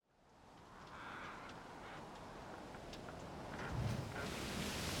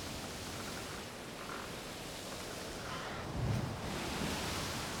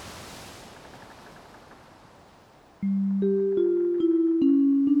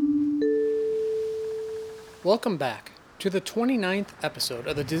Welcome back to the 29th episode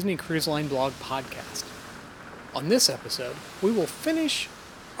of the Disney Cruise Line Blog Podcast. On this episode, we will finish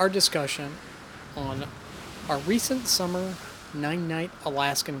our discussion on our recent summer 9-night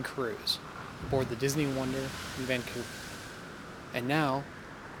Alaskan cruise aboard the Disney Wonder in Vancouver. And now,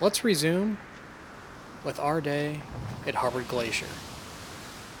 let's resume with our day at Hubbard Glacier.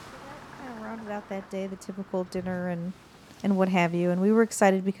 Kind of rounded out that day, the typical dinner and what have you. And we were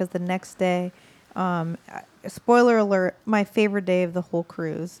excited because the next day, spoiler alert, my favorite day of the whole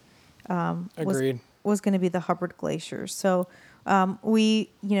cruise Agreed. was going to be the Hubbard Glacier. So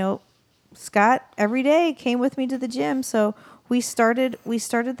Scott every day came with me to the gym. So we started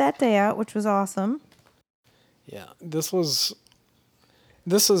that day out, which was awesome. Yeah, this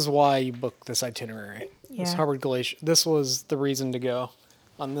is why you booked this itinerary. This Yeah. Hubbard Glacier. This was the reason to go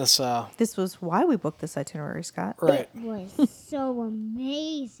on this. This was why we booked this itinerary, Scott. Right. It was so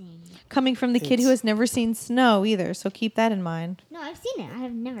amazing. Coming from the kid who has never seen snow either, so keep that in mind. No, I've seen it. I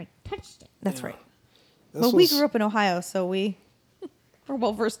have never touched it. That's Yeah. right. This Well, we was- grew up in Ohio, so we're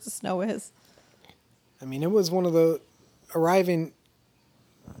well versed as snow is. I mean, it was one of the arriving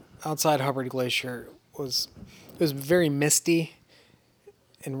outside Hubbard Glacier was very misty,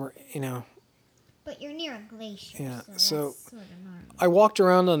 and But you're near a glacier, Yeah, so, so- that's sort of normal. I walked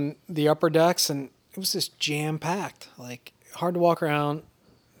around on the upper decks and it was just jam packed, like hard to walk around,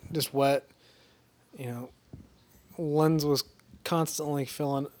 just wet. Lens was constantly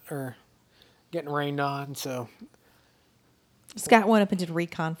filling or getting rained on, so Scott went up and did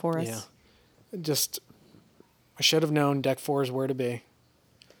recon for us. yeah, just I should have known deck 4 is where to be.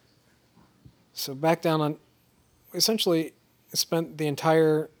 So back down on, essentially spent the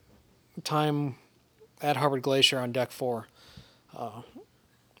entire time at Hubbard Glacier on deck 4,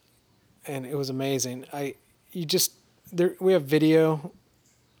 and it was amazing. We have video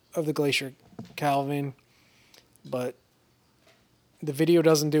of the glacier calving, but the video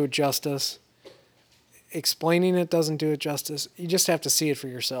doesn't do it justice. Explaining it doesn't do it justice. You just have to see it for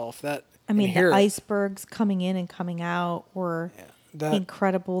yourself. I and mean, hear the it. icebergs coming in and coming out were That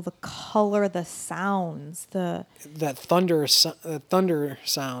incredible. The color, the sounds, the that thunder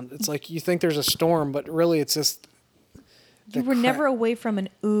sound. It's like you think there's a storm, but really it's just you were never away from an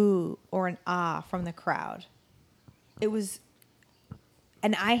ooh or an ah from the crowd. It was,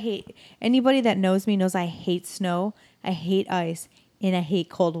 and I hate anybody that knows me knows I hate snow, I hate ice, and I hate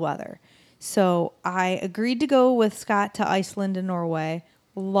cold weather. So I agreed to go with Scott to Iceland and Norway.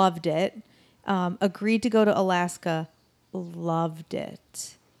 Loved it. Agreed to go to Alaska. Loved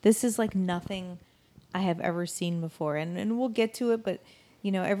it. This is like nothing I have ever seen before. And we'll get to it, but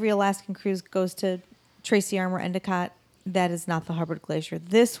every Alaskan cruise goes to Tracy Armour Endicott. That is not the Hubbard Glacier.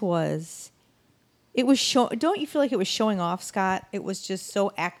 It was don't you feel like it was showing off, Scott? It was just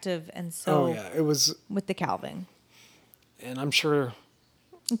so active and so Oh yeah, it was, with the calving. and I'm sure.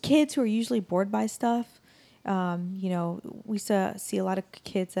 Kids who are usually bored by stuff, we see a lot of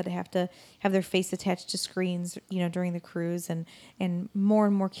kids that have to have their face attached to screens, during the cruise, and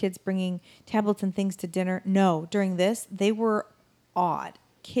more kids bringing tablets and things to dinner. No, during this, they were awed.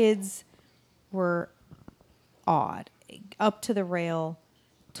 Kids were awed, up to the rail,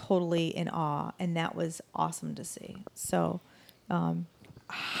 totally in awe, and that was awesome to see. So,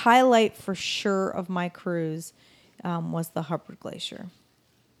 highlight for sure of my cruise was the Hubbard Glacier.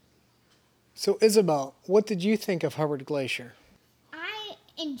 So Isabel, what did you think of Hubbard Glacier? I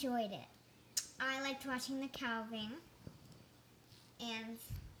enjoyed it. I liked watching the calving. And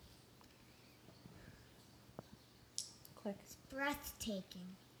it's breathtaking.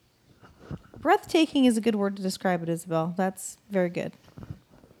 Breathtaking is a good word to describe it, Isabel. That's very good.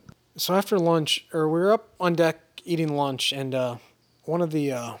 So after lunch, or we were up on deck eating lunch, and one of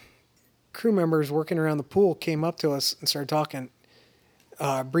the crew members working around the pool came up to us and started talking.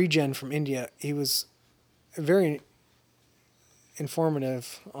 Brijen from India. He was very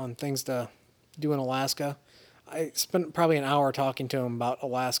informative on things to do in Alaska. I spent probably an hour talking to him about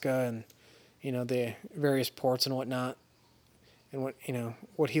Alaska and the various ports and whatnot, and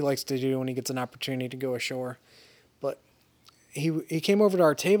what he likes to do when he gets an opportunity to go ashore. But he came over to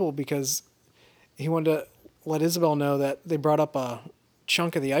our table because he wanted to let Isabel know that they brought up a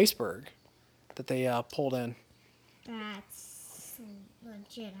chunk of the iceberg that they pulled in. That's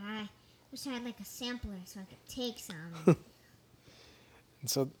legit. I wish I had like a sampler so I could take some. And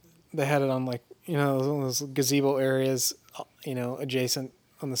so they had it on those gazebo areas, adjacent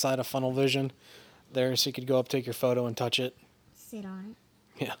on the side of Funnel Vision there, so you could go up, take your photo, and touch it. Sit on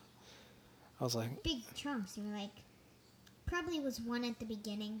Yeah. I was like, it. Big chunks. They were like, probably was one at the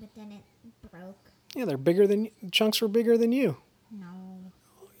beginning, but then it broke. yeah, chunks were bigger than you. No.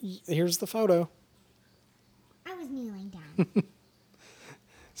 Here's the photo. kneeling down.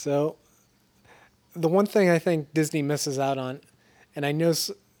 So, the one thing I think Disney misses out on, and I know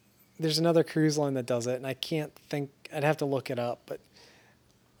there's another cruise line that does it, and I can't think, I'd have to look it up, but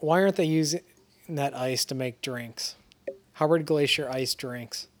why aren't they using that ice to make drinks? Hubbard Glacier ice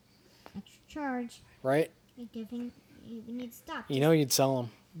drinks, Extra charge. right? You need to stop. You know you'd sell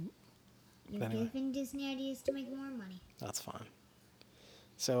them. You're anyway. giving Disney ideas to make more money. That's fine.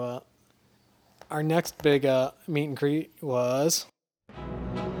 So, our next big meet and greet was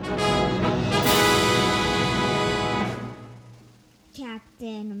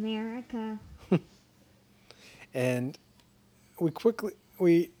Captain America. and we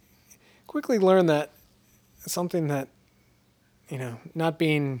quickly learned that something that, not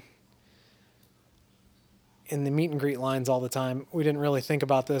being in the meet and greet lines all the time, we didn't really think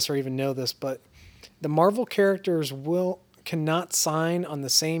about this or even know this, but the Marvel characters cannot sign on the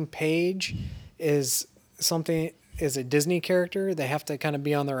same page as a Disney character. They have to kind of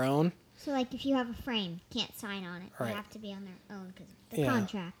be on their own. So, like, if you have a frame, can't sign on it. Right. They have to be on their own because of the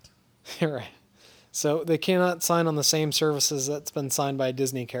contract. Right. So they cannot sign on the same services that's been signed by a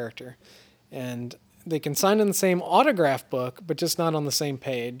Disney character. And they can sign in the same autograph book, but just not on the same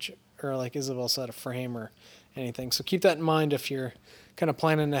page, or like Isabel said, a frame or anything. So keep that in mind if you're kind of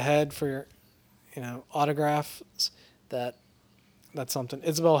planning ahead for your, autographs. That's something.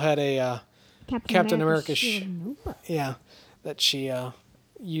 Isabel had a Captain America that she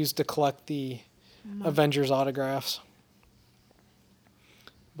used to collect the Avengers autographs.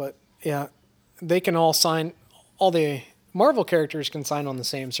 But yeah, they can all sign. All the Marvel characters can sign on the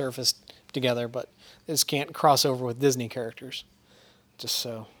same surface together, but this can't cross over with Disney characters. Just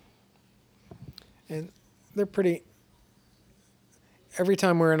so. And they're pretty. Every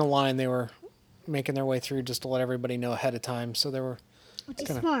time we were in a line, they were making their way through just to let everybody know ahead of time. So there were. Which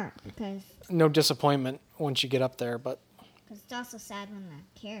is smart because. No disappointment once you get up there, but. Because it's also sad when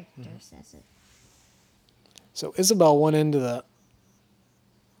the character says it. So Isabel went into the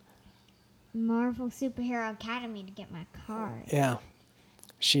Marvel Superhero Academy to get my card. Yeah.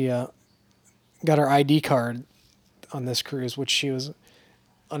 She got her ID card on this cruise, which she was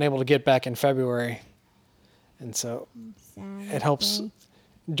unable to get back in February. And so it helps.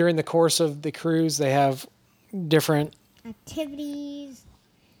 During the course of the cruise, they have different activities.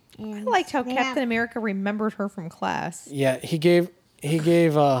 And I liked how Captain America remembered her from class. Yeah, he gave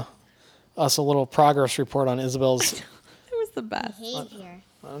us a little progress report on Isabel's It was the best.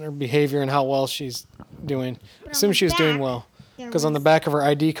 on her behavior and how well she's doing. I assume she was doing well. Because on the back of her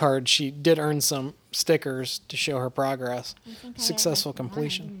ID card, she did earn some stickers to show her progress. Successful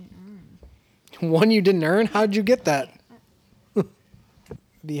completion. One you didn't earn? How'd you get that?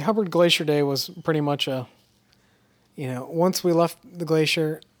 The Hubbard Glacier Day was pretty much once we left the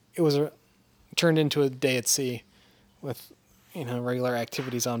glacier, it was turned into a day at sea with, regular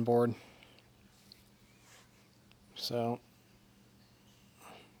activities on board. So,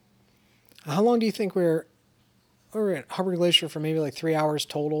 how long do you think we were at Hubbard Glacier for? Maybe like 3 hours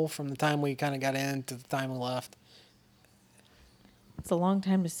total from the time we kind of got in to the time we left. It's a long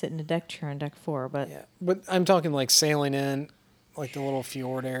time to sit in a deck chair on deck 4, but Yeah, but I'm talking like sailing in, like the little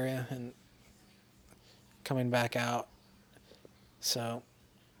fjord area, and coming back out. So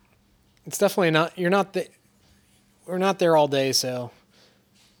it's definitely not. We're not there all day. So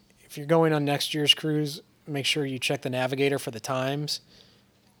if you're going on next year's cruise, make sure you check the navigator for the times.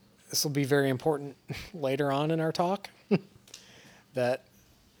 This will be very important later on in our talk. That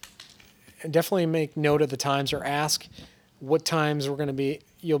definitely make note of the times, or ask what times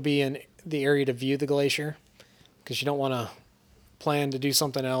you'll be in the area to view the glacier, because you don't want to plan to do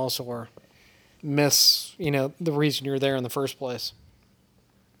something else or miss, the reason you're there in the first place.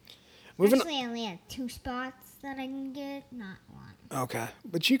 Actually, I only have 2 spots that I can get, not 1. Okay,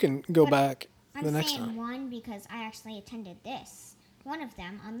 but you can go back the next I'm saying time. 1 because I actually attended one of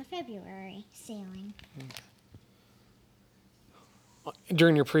them on the February sailing.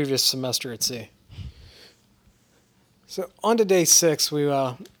 During your previous semester at sea. So on to day 6,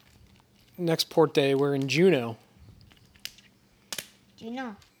 next port day, we're in Juneau.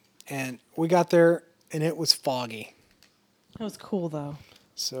 Juneau. And we got there and it was foggy. it was cool though.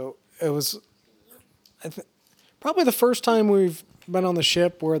 So it was probably the first time we've been on the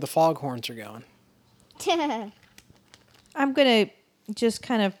ship where the foghorns are going. I'm going to just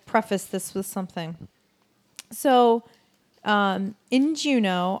kind of preface this with something. So, in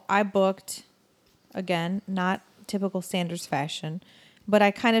Juneau, I booked, again, not typical Sanders fashion, but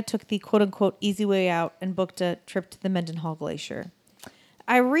I kind of took the quote-unquote easy way out and booked a trip to the Mendenhall Glacier.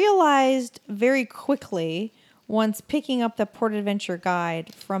 I realized very quickly, once picking up the Port Adventure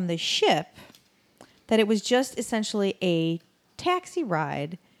guide from the ship, that it was just essentially a taxi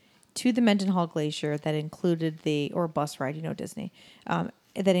ride to the Mendenhall Glacier that included or bus ride, Disney,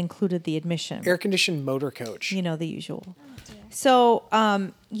 that included the admission. Air-conditioned motor coach. The usual. So,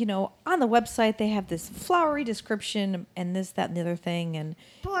 on the website, they have this flowery description and this, that, and the other thing. And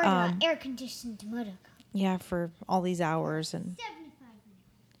For air-conditioned motor coach. yeah, for all these hours. And 75 minutes.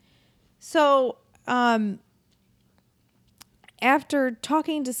 so, after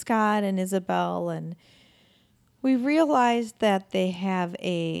talking to Scott and Isabel, and we realized that they have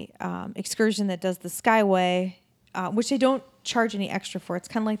a excursion that does the Skyway, which they don't charge any extra for. It's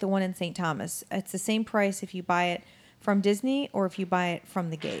kind of like the one in St. Thomas. It's the same price if you buy it from Disney or if you buy it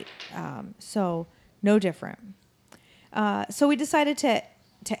from the gate. So no different. So we decided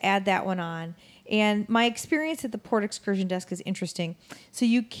to add that one on. And my experience at the Port Excursion Desk is interesting. So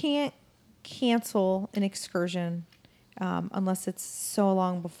you can't cancel an excursion unless it's so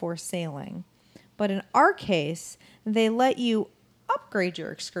long before sailing. But in our case, they let you upgrade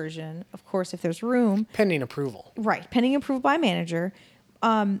your excursion, of course, if there's room. Pending approval. Right, pending approval by manager.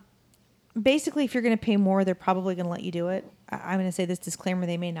 Basically, if you're going to pay more, they're probably going to let you do it. I'm going to say this disclaimer,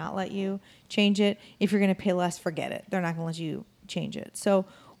 they may not let you change it. If you're going to pay less, forget it. They're not going to let you change it. So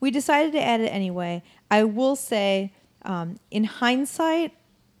we decided to add it anyway. I will say, in hindsight,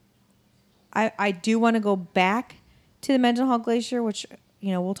 I do want to go back to the Mendenhall Glacier, which,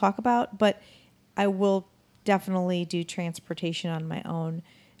 we'll talk about, but I will definitely do transportation on my own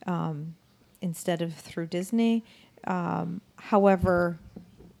instead of through Disney. However,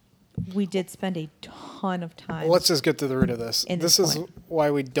 we did spend a ton of time. Well, let's just get to the root of this. This is point.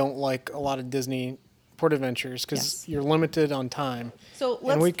 why we don't like a lot of Disney Port Adventures, because you're limited on time.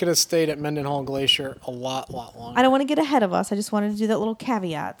 And we could have stayed at Mendenhall Glacier a lot longer. I don't want to get ahead of us. I just wanted to do that little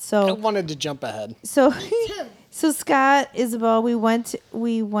caveat. So I wanted to jump ahead. So Scott, Isabel, we went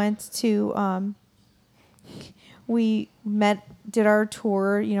to we did our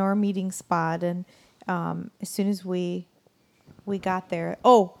tour, our meeting spot, and as soon as we got there.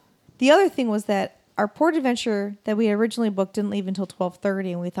 Oh, the other thing was that our Port Adventure that we originally booked didn't leave until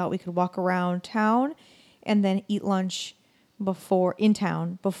 12:30, and we thought we could walk around town and then eat lunch in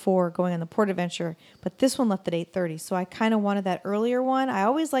town before going on the Port Adventure. But this one left at 8:30, so I kind of wanted that earlier one. I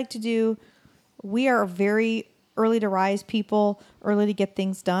always like to do. We are very early to rise people, early to get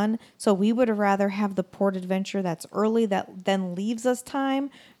things done. So we would rather have the Port Adventure that's early, that then leaves us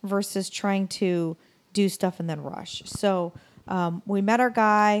time, versus trying to do stuff and then rush. So we met our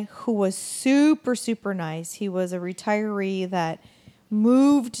guy, who was super, super nice. He was a retiree that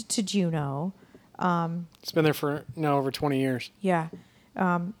moved to Juneau. It's been there for now over 20 years. Yeah.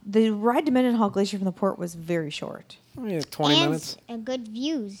 The ride to Mendenhall Glacier from the port was very short. 20 minutes. And good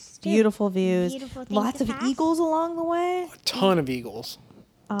views. Too. Beautiful views. Beautiful things Lots to of pass. eagles along the way. A ton of eagles.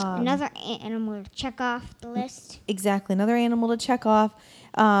 Another animal to check off the list. Exactly. Another animal to check off.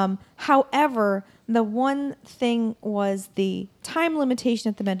 However, the one thing was the time limitation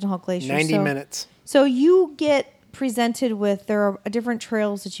at the Mendenhall Glacier. 90 minutes. So you get presented with, there are different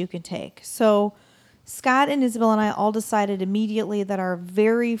trails that you can take. So Scott and Isabel and I all decided immediately that our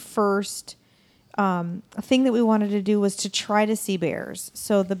very first thing that we wanted to do was to try to see bears.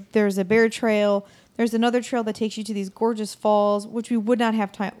 So there's a bear trail. There's another trail that takes you to these gorgeous falls, which we would not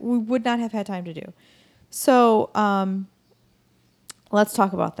have time. We would not have had time to do. So let's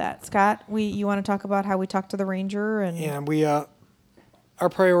talk about that, Scott. You want to talk about how we talked to the ranger and we kind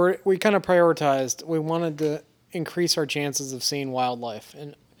of prioritized. We wanted to increase our chances of seeing wildlife,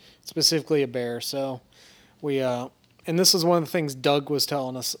 and specifically a bear. So and this is one of the things Doug was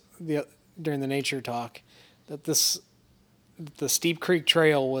telling us during the nature talk, that the Steep Creek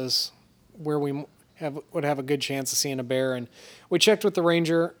Trail was where we would have a good chance of seeing a bear. And we checked with the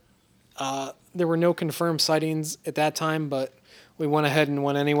ranger. There were no confirmed sightings at that time, but we went ahead and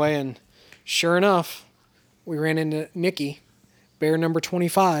went anyway. And sure enough, we ran into Nikki, bear number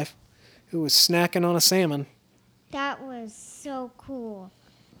 25, who was snacking on a salmon. That was so cool.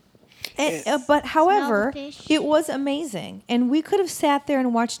 But however, Smell the fish. it was amazing. And we could have sat there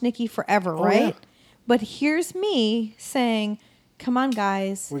and watched Nikki forever, right? Yeah. But here's me saying, come on,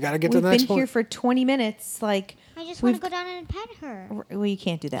 guys. We got to get to the We've next been here point. for 20 minutes. Like, I just want to go down and pet her. well, you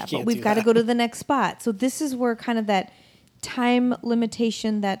can't do that. You But can't we've do got to that. go to the next spot. So this is where kind of that time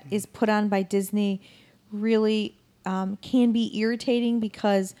limitation that is put on by Disney really can be irritating,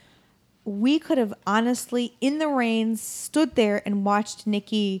 because we could have honestly, in the rain, stood there and watched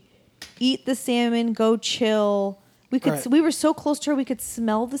Nikki eat the salmon, go chill. Right. We were so close to her, we could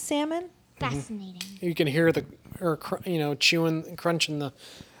smell the salmon. Fascinating. You can hear chewing, crunching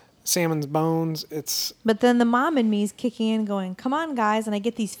salmon's bones. It's But then the mom in me is kicking in, going, "Come on, guys!" And I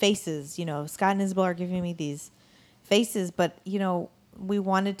get these faces. Scott and Isabel are giving me these faces, but we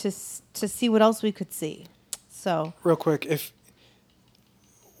wanted to see what else we could see. So real quick.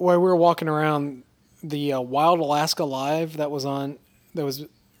 While we were walking around, the Wild Alaska Live that was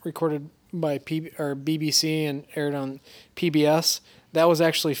recorded by BBC and aired on PBS, that was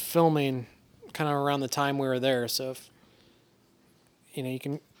actually filming kind of around the time we were there. So if you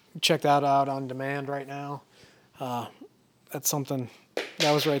can check that out on demand right now. That's something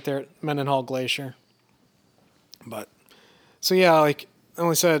that was right there at Mendenhall Glacier. But so yeah, like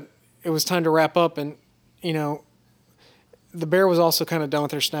Emily said, it was time to wrap up, and the bear was also kind of done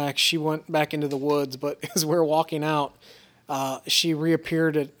with her snack. She went back into the woods, but as we were walking out, she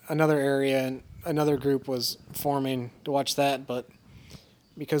reappeared at another area, and another group was forming to watch that. But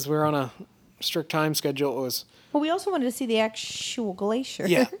because we were on a strict time schedule, it was. But we also wanted to see the actual glacier.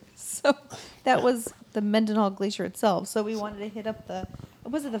 Yeah. So that was the Mendenhall Glacier itself. So we wanted to hit up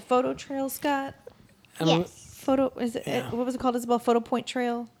was it the photo trail, Scott? Yes. What was it called, Isabel? Photo Point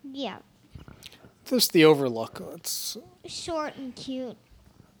Trail? Yeah. Just the overlook. It's short and cute.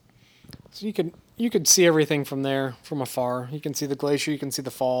 So you could see everything from there from afar. You can see the glacier. You can see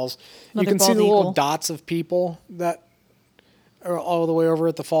the falls. Another you can see bald the little eagle. dots of people that are all the way over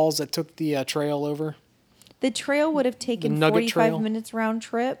at the falls that took the trail over. The trail would have taken Nugget 45 Trail. minutes round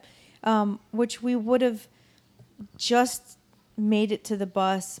trip, which we would have just made it to the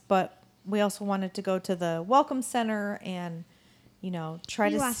bus, but we also wanted to go to the Welcome Center and, try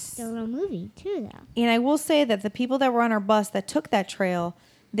We to... watched the little movie, too, though. And I will say that the people that were on our bus that took that trail,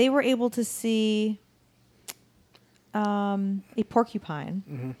 they were able to see a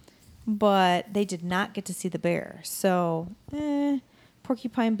porcupine, but they did not get to see the bear. So,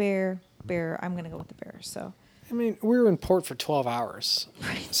 porcupine, bear, I'm going to go with the bear. So, I mean, we were in port for 12 hours.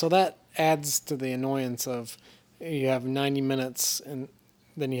 Right. So that adds to the annoyance of you have 90 minutes and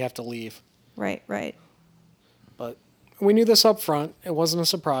then you have to leave. right. But we knew this up front. It wasn't a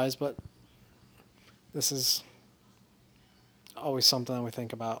surprise, but this is always something that we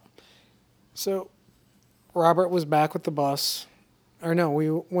think about. So Robert was back with the bus. Or no, we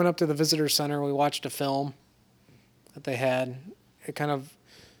went up to the visitor center. We watched a film that they had. It kind of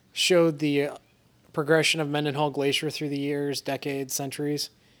showed the progression of Mendenhall Glacier through the years, decades, centuries,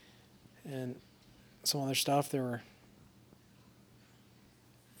 and some other stuff. In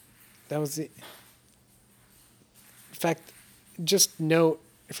fact, just note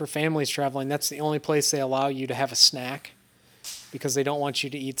for families traveling, that's the only place they allow you to have a snack because they don't want you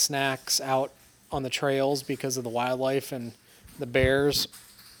to eat snacks out on the trails because of the wildlife and the bears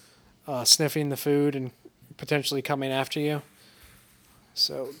sniffing the food and potentially coming after you.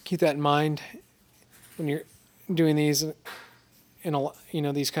 So keep that in mind when you're doing these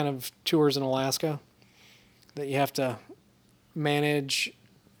these kind of tours in Alaska, that you have to manage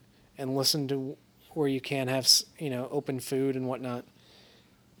and listen to where you can have open food and whatnot.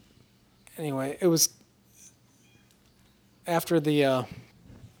 Anyway, it was after our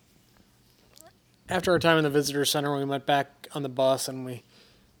time in the visitor center, we went back on the bus and we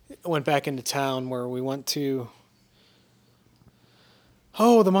went back into town where we went to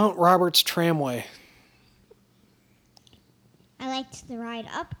the Mount Roberts Tramway. I liked the ride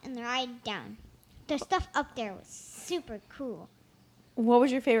up and the ride down. The stuff up there was super cool. What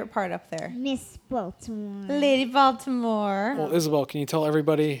was your favorite part up there? Miss Baltimore. Lady Baltimore. Well, Isabel, can you tell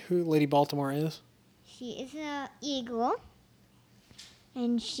everybody who Lady Baltimore is? She is an eagle,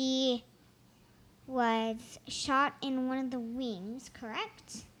 and she was shot in one of the wings,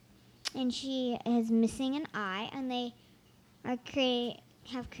 correct? And she is missing an eye, and they have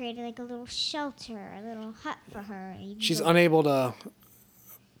created like a little shelter, a little hut for her. She's unable to,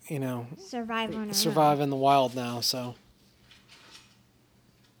 survive on her survive own. in the wild now, so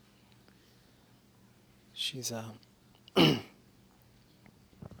she's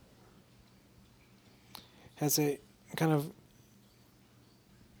has a kind of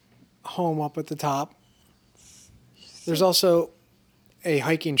home up at the top. There's also a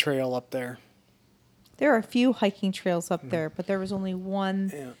hiking trail up there. There are a few hiking trails up there, but there was only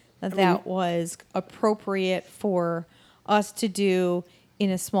one Yeah. that was appropriate for us to do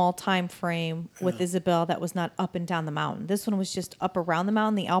in a small time frame with Isabel that was not up and down the mountain. This one was just up around the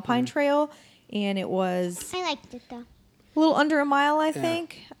mountain, the Alpine Trail, and it was I liked it though. a little under a mile, I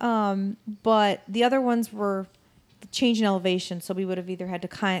think. But the other ones were change in elevation, so we would have either had to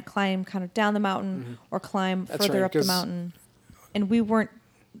climb kind of down the mountain or climb That's further right, up the 'cause- mountain. And we weren't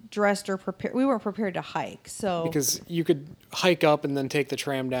dressed or prepared. We weren't prepared to hike, so Because you could hike up and then take the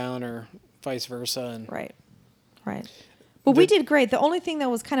tram down or vice versa. And right. But we did great. The only thing that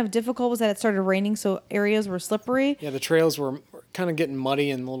was kind of difficult was that it started raining, so areas were slippery. Yeah, the trails were kind of getting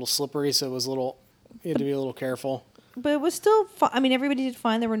muddy and a little slippery, so it was you had to be a little careful. But it was still fun. I mean, everybody did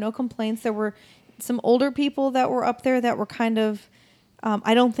fine. There were no complaints. There were some older people that were up there that were kind of,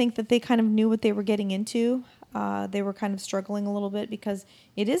 I don't think that they kind of knew what they were getting into. They were kind of struggling a little bit because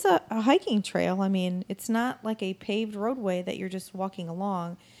it is a hiking trail. I mean, it's not like a paved roadway that you're just walking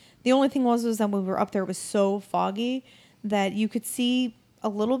along. The only thing was that when we were up there, it was so foggy that you could see a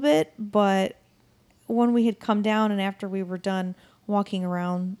little bit, but when we had come down and after we were done walking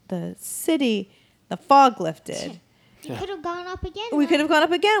around the city, the fog lifted. You could have gone up again. We could have gone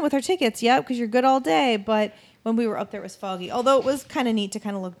up again with our tickets, because you're good all day. But when we were up there, it was foggy. Although it was kind of neat to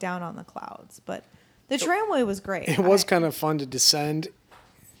kind of look down on the clouds. But the tramway was great. It was kind of fun to descend,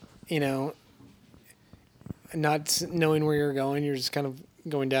 not knowing where you're going. You're just kind of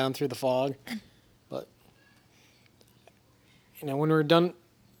going down through the fog. But, when we were done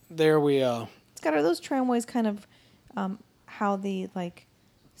there, It's got those tramways kind of how the,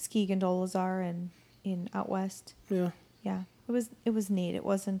 ski gondolas are in out west. Yeah. Yeah. It was neat. It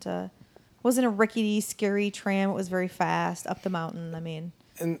wasn't a rickety, scary tram. It was very fast up the mountain. I mean,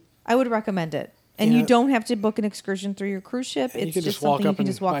 and I would recommend it. And you don't have to book an excursion through your cruise ship. It's just something you can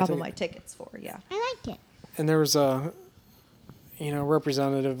just walk up and buy tickets for. Yeah. I like it. And there was a,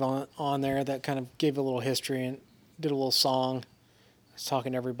 representative on there that kind of gave a little history and did a little song. Was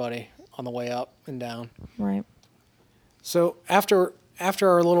talking to everybody on the way up and down. Right. So after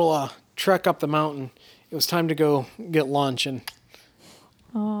our little trek up the mountain, it was time to go get lunch. And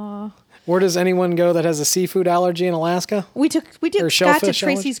where does anyone go that has a seafood allergy in Alaska? We got to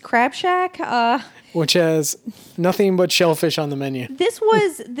Tracy's Crab Shack, which has nothing but shellfish on the menu. This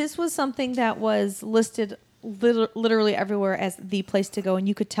was something that was listed literally everywhere as the place to go, and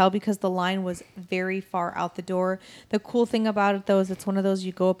you could tell because the line was very far out the door. The cool thing about it, though, is it's one of those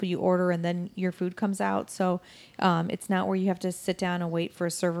you go up and you order and then your food comes out. So it's not where you have to sit down and wait for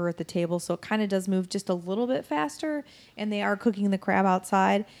a server at the table. So it kind of does move just a little bit faster, and they are cooking the crab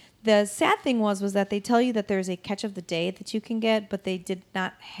outside. The sad thing was that they tell you that there's a catch of the day that you can get, but they did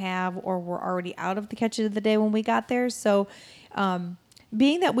not have or were already out of the catch of the day when we got there. So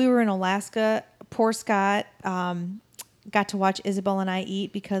being that we were in Alaska, poor Scott got to watch Isabel and I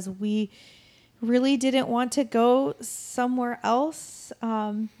eat because we really didn't want to go somewhere else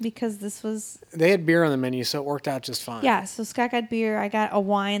because this was... They had beer on the menu, so it worked out just fine. Yeah, so Scott got beer. I got a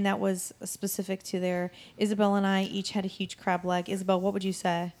wine that was specific to there. Isabel and I each had a huge crab leg. Isabel, what would you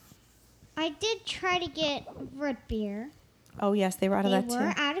say? I did try to get root beer. Oh, yes, they were out of that, too. They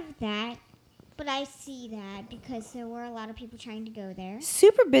were out of that, but I see that because there were a lot of people trying to go there.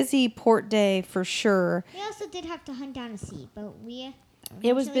 Super busy port day for sure. We also did have to hunt down a seat, but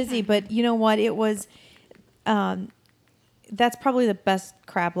it was busy, but you know what? It was... that's probably the best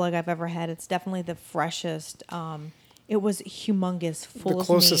crab leg I've ever had. It's definitely the freshest. It was humongous, full of meat. The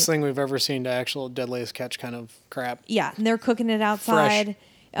closest thing we've ever seen to actual Deadliest Catch kind of crab. Yeah, and they're cooking it outside. Fresh.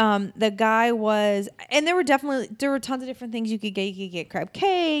 The guy was, and there were tons of different things you could get. You could get crab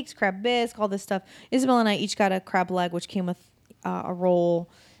cakes, crab bisque, all this stuff. Isabel and I each got a crab leg, which came with a roll.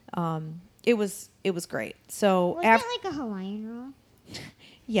 It was great. So was that like a Hawaiian roll?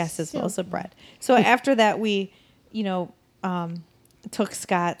 Yes, as well as a bread. So after that, we, took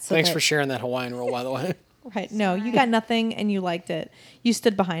Scott. Thanks for sharing that Hawaiian roll, by the way. Right. No, you got nothing, and you liked it. You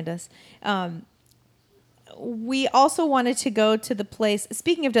stood behind us. We also wanted to go to the place,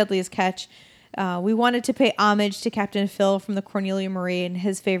 speaking of Deadliest Catch, we wanted to pay homage to Captain Phil from the Cornelia Marie, and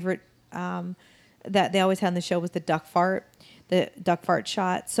his favorite that they always had on the show was the duck fart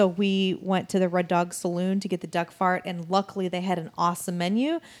shot. So we went to the Red Dog Saloon to get the duck fart, and luckily they had an awesome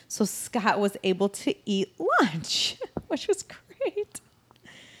menu. So Scott was able to eat lunch, which was great.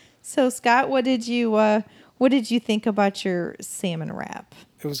 So Scott, what did you think about your salmon wrap?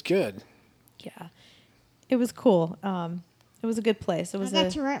 It was good. Yeah. It was cool. It was a good place. I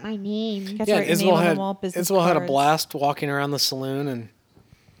got to write my name. Isabel had a blast walking around the saloon and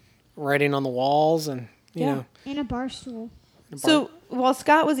writing on the walls and, you know. In a bar stool. So while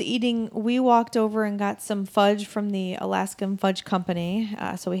Scott was eating, we walked over and got some fudge from the Alaskan Fudge Company.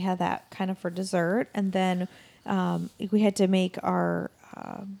 So we had that kind of for dessert. And then we had to make our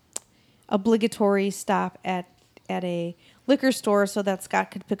obligatory stop at a liquor store so that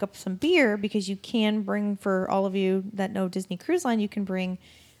Scott could pick up some beer, because you can bring, for all of you that know Disney Cruise Line, you can bring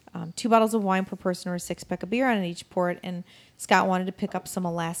 2 bottles of wine per person or a 6-pack of beer on each port. And Scott wanted to pick up some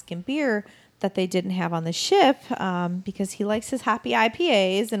Alaskan beer that they didn't have on the ship because he likes his hoppy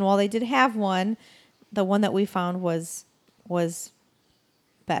IPAs. And while they did have one, the one that we found was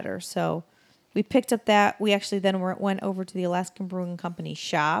better. So we picked up that. We actually then went over to the Alaskan Brewing Company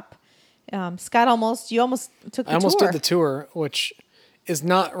shop. Scott, you almost took the tour. I almost did the tour, which is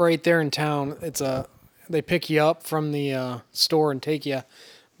not right there in town. They pick you up from the store and take you.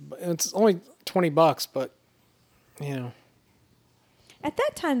 It's only $20, but you know. At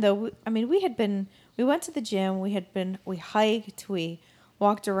that time, though, we went to the gym. We hiked. We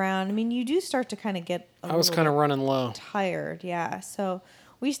walked around. I mean, you do start to kind of get. I was kind of running low. Tired, yeah. So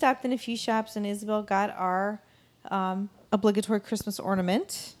we stopped in a few shops, and Isabel got our obligatory Christmas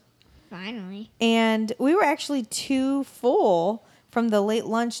ornament. Finally. And we were actually too full from the late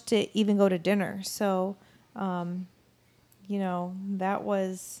lunch to even go to dinner. So, that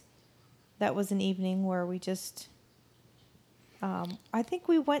was an evening where we just. I think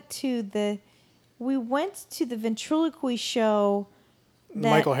we went to the ventriloquy show.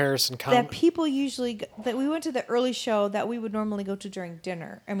 Michael Harrison that people usually that we went to the early show that we would normally go to during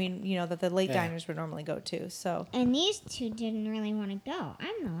dinner. I mean, that the late diners would normally go to. So and these two didn't really want to go.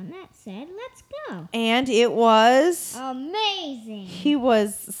 I'm the one that said, "Let's go." And it was amazing. He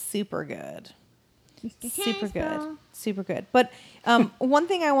was super good. Mr. Super good. But one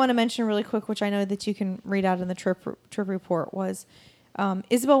thing I want to mention really quick, which I know that you can read out in the trip report, was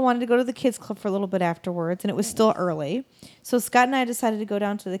Isabel wanted to go to the kids club for a little bit afterwards, and it was still early. So Scott and I decided to go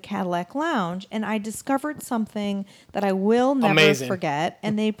down to the Cadillac Lounge, and I discovered something that I will never forget.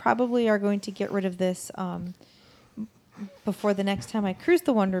 And they probably are going to get rid of this before the next time I cruise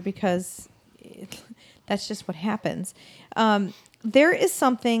the Wonder, because that's just what happens. There is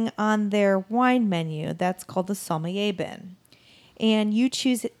something on their wine menu that's called the sommelier bin. And you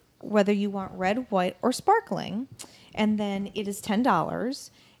choose whether you want red, white, or sparkling. And then it is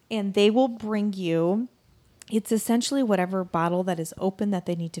 $10. And they will bring you, it's essentially whatever bottle that is open that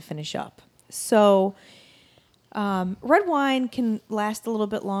they need to finish up. So red wine can last a little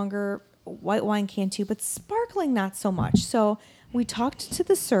bit longer. White wine can too, but sparkling not so much. So we talked to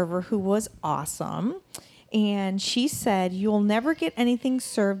the server, who was awesome. And she said, you'll never get anything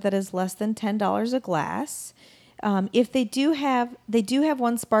served that is less than $10 a glass. If they do have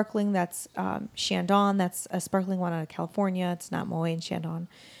one sparkling that's Chandon. That's a sparkling one out of California. It's not Moet and Chandon,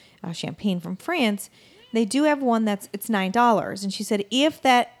 champagne from France. They do have one it's $9. And she said, if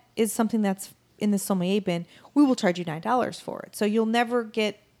that is something that's in the sommelier bin, we will charge you $9 for it. So you'll never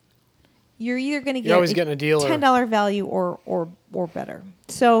get. You're either going to get always getting a deal $10 value or better.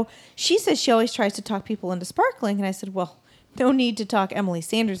 So she says she always tries to talk people into sparkling, and I said, well, no need to talk Emily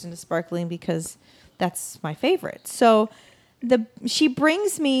Sanders into sparkling because that's my favorite. So she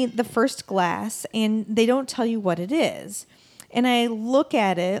brings me the first glass, and they don't tell you what it is. And I look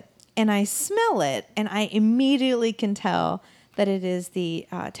at it, and I smell it, and I immediately can tell that it is the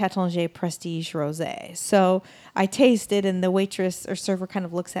Taittinger Prestige Rosé. So I taste it, and the waitress or server kind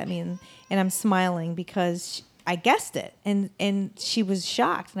of looks at me, and I'm smiling because I guessed it. And she was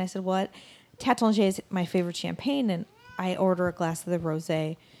shocked. And I said, what? Taittinger is my favorite champagne, and I order a glass of the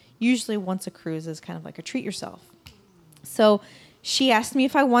rosé, usually once a cruise is kind of like a treat yourself. So she asked me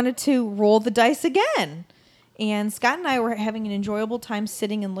if I wanted to roll the dice again. And Scott and I were having an enjoyable time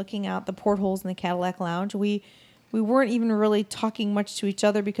sitting and looking out the portholes in the Cadillac Lounge. We weren't even really talking much to each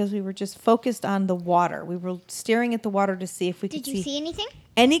other because we were just focused on the water. We were staring at the water to see if we could see... Did you see anything?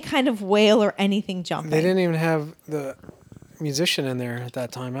 Any kind of whale or anything jumping. They didn't even have the musician in there at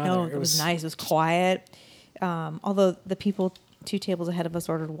that time either. No, it was nice. It was quiet. Although the people 2 tables ahead of us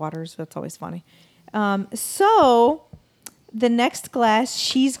ordered waters, so that's always funny. So the next glass,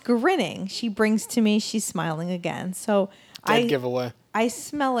 she's grinning. She brings to me. She's smiling again. So Dead giveaway. I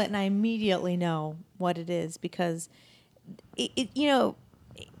smell it and I immediately know what it is because Taittinger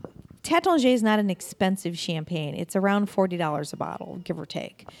is not an expensive champagne. It's around $40 a bottle, give or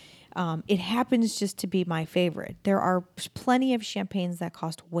take. It happens just to be my favorite. There are plenty of champagnes that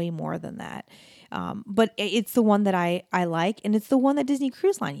cost way more than that. But it's the one that I like, and it's the one that Disney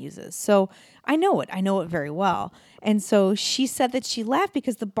Cruise Line uses. So I know it. I know it very well. And so she said that she laughed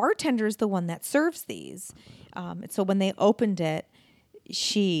because the bartender is the one that serves these. And so when they opened it,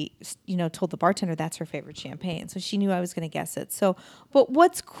 she, told the bartender that's her favorite champagne. So she knew I was going to guess it. So, but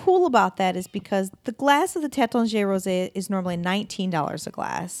what's cool about that is because the glass of the Taittinger Rosé is normally $19 a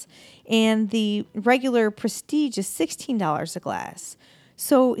glass, and the regular Prestige is $16 a glass.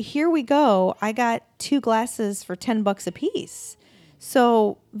 So here we go. I got 2 glasses for $10 a piece.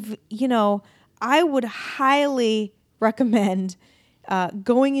 So, I would highly recommend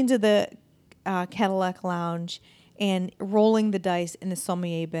going into the Cadillac Lounge and rolling the dice in the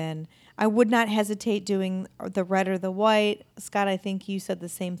sommelier bin. I would not hesitate doing the red or the white. Scott, I think you said the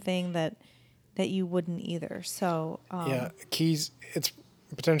same thing that you wouldn't either. So yeah, Keys. It's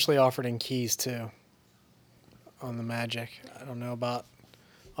Potentially offered in keys too on the Magic. I don't know about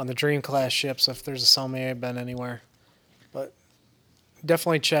on the Dream class ships if there's a Salmiak been anywhere, but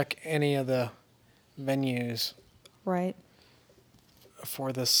definitely check any of the venues Right.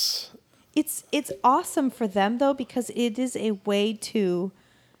 for this. It's awesome for them though, because it is a way to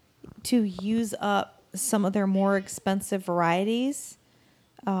use up some of their more expensive varieties,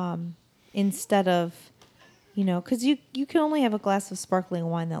 instead of, because you can only have a glass of sparkling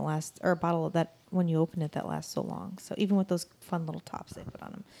wine that lasts, or a bottle of that when you open it that lasts so long. So even with those fun little tops they put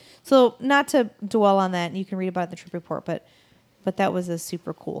on them. So not to dwell on that, and you can read about it in the trip report, but that was a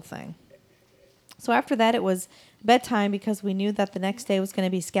super cool thing. So after that, it was bedtime because we knew that the next day was going to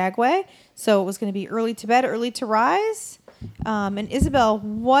be Skagway. So it was going to be early to bed, early to rise. And Isabel,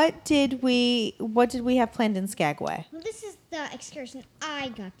 what did we have planned in Skagway? Well, this is the excursion I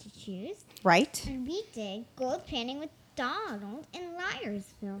got to choose. Right. And we did gold panning with Donald in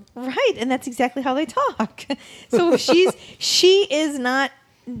Liarsville. Right, and that's exactly how they talk. So if she is not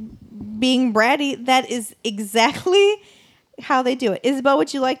being bratty, that is exactly how they do it. Isabel,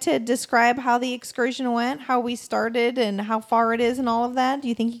 would you like to describe how the excursion went, how we started, and how far it is and all of that? Do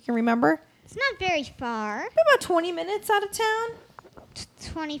you think you can remember? It's not very far. About 20 minutes out of town.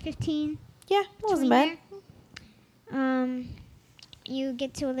 2015. Yeah, it wasn't bad. You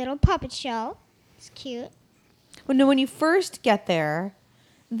get to a little puppet show. It's cute. Well, no, when you first get there,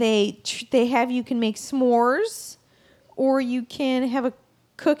 they have you can make s'mores, or you can have a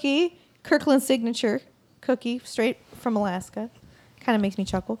cookie, Kirkland signature cookie, straight from Alaska. Kind of makes me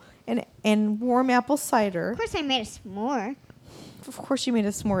chuckle. And warm apple cider. Of course, I made a s'more. Of course, you made a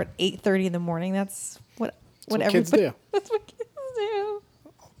s'more at 8:30 in the morning. That's what Kids do. That's what kids do.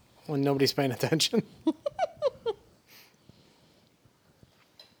 When nobody's paying attention.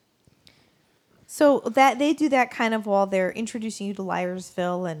 So that they do that kind of while they're introducing you to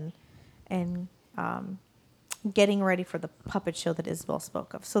Liarsville and getting ready for the puppet show that Isabel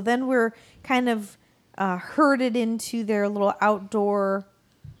spoke of. So then we're kind of herded into their little outdoor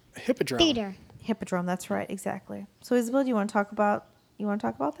Hippodrome. Theater. hippodrome. That's right, exactly. So Isabel, do you want to talk about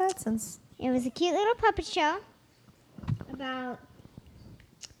that since It was a cute little puppet show about...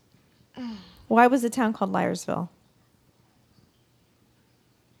 why was the town called Liarsville?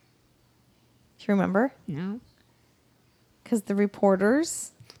 Do you remember? No. Because the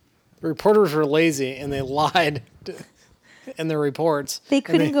reporters Were lazy and they lied in their reports. they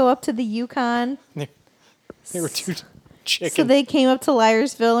couldn't go up to the Yukon. They were too chicken. So they came up to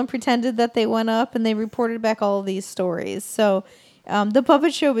Liarsville and pretended that they went up, and they reported back all of these stories. So the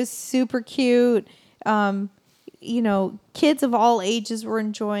puppet show was super cute. Kids of all ages were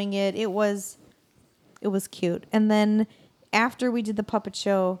enjoying it. It was cute. And then after we did the puppet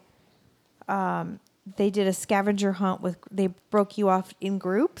show, they did a scavenger hunt they broke you off in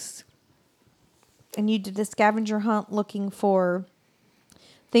groups, and you did a scavenger hunt looking for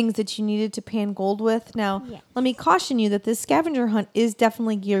things that you needed to pan gold with. Now, Yes. Let me caution you that this scavenger hunt is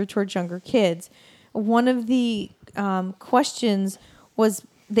definitely geared towards younger kids. One of the questions was,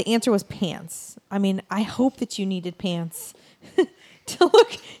 the answer was pants. I mean, I hope that you needed pants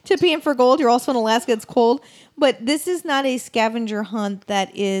to pan for gold. You're also in Alaska, it's cold. But this is not a scavenger hunt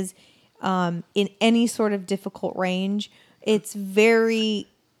that is in any sort of difficult range. It's very,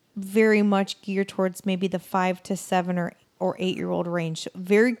 very much geared towards maybe the 5 to 7 or 8-year-old range. So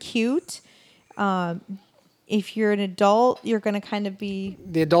very cute. If you're an adult, you're going to kind of be...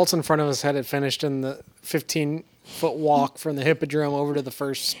 The adults in front of us had it finished in the 15-foot walk from the Hippodrome over to the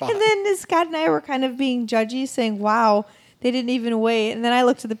first spot. And then Scott and I were kind of being judgy, saying, wow, they didn't even wait. And then I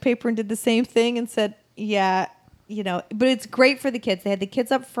looked at the paper and did the same thing and said, yeah, but it's great for the kids. They had the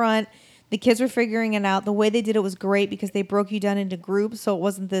kids up front. The kids were figuring it out. The way they did it was great because they broke you down into groups, so it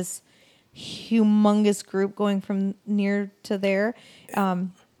wasn't this humongous group going from near to there.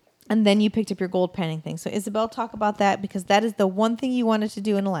 And then you picked up your gold panning thing. So Isabel, talk about that, because that is the one thing you wanted to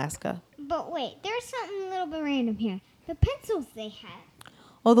do in Alaska. But wait, there's something a little bit random here. The pencils they had.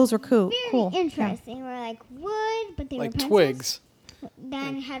 Oh, those were cool. Very Cool. interesting. They were like wood, but they Like were pencils. twigs.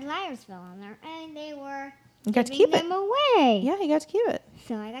 Then had Liarsville on there, and they were You got to giving keep it. them away. Yeah, you got to keep it.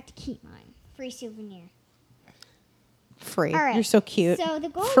 So I got to keep mine. Free souvenir. Free. All right. You're so cute. So the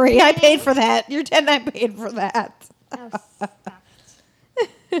gold Free. I panning- paid for that. You're 10. I paid for that. Oh, stop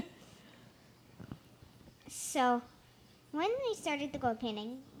it. So, when they started the gold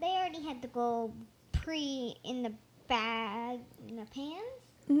panning, they already had the gold in the bag, in the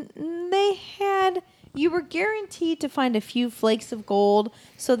pans. They had... You were guaranteed to find a few flakes of gold.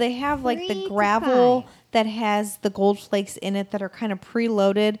 So they have like 3 the to gravel 5. that has the gold flakes in it that are kind of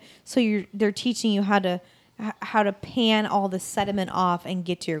preloaded. So they're teaching you how to how to pan all the sediment off and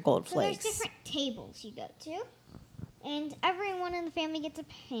get to your gold So flakes. there's different tables you go to, and everyone in the family gets a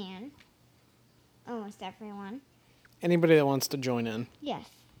pan. Almost everyone. Anybody that wants to join in. Yes.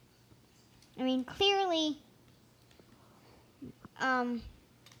 I mean, clearly,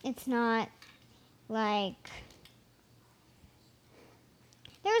 it's not like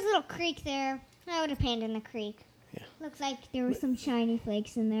there was a little creek there. I would have panned in the creek. Yeah. Looks like there were some shiny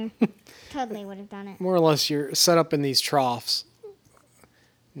flakes in there. Totally would have done it. More or less, you're set up in these troughs.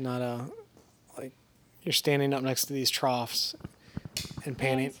 Not like you're standing up next to these troughs and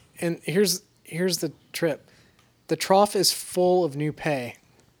panning. And here's the trip. The trough is full of new pay.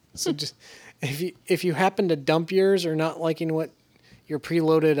 So just if you happen to dump yours or not liking what your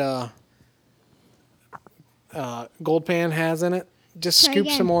preloaded gold pan has in it, just Try scoop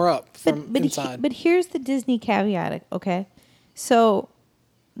again. some more up from But inside. but here's the Disney caveat, okay? So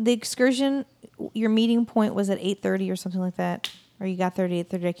the excursion, your meeting point was at 8:30 or something like that, or you got there at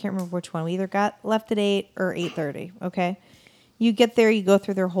 8:30. I can't remember which one. We either got left at 8 or 8:30. Okay, you get there, you go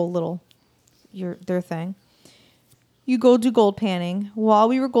through their whole little their thing. You go do gold panning. While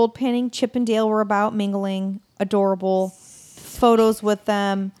we were gold panning, Chip and Dale were about mingling, adorable, photos with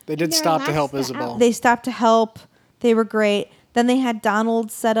them. They did They're stop to help Alaska Isabel. They stopped to help. They were great. Then they had Donald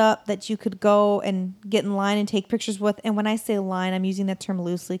set up that you could go and get in line and take pictures with. And when I say line, I'm using that term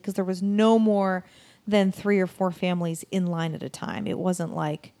loosely because there was no more than 3 or 4 families in line at a time. It wasn't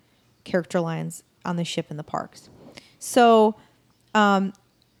like character lines on the ship in the parks. So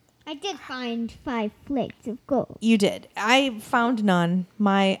I did find 5 flakes of gold. you did. I found none.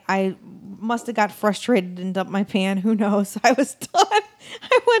 I must have got frustrated and dumped my pan. Who knows? I was done.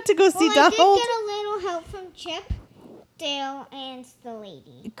 I went to go see Well, Donald. I did get a little help from Chip, Dale, and the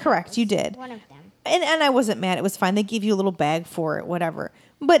lady. Correct, you did. One of them. And I wasn't mad. It was fine. They gave you a little bag for it, whatever.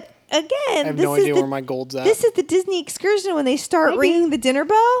 But again, I have no idea where my gold's at. This is the Disney excursion when they start ringing the dinner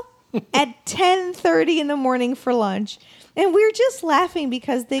bell at 10:30 in the morning for lunch. And we were just laughing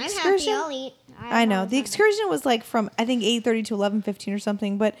because the excursion. I'm happy. I'll eat. I know. The excursion was like from, I think, 8:30 to 11:15 or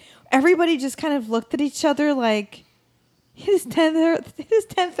something. But everybody just kind of looked at each other like, it is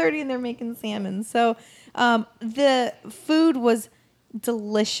 10:30 and they're making salmon. So the food was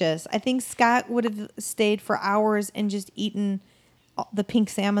delicious. I think Scott would have stayed for hours and just eaten the pink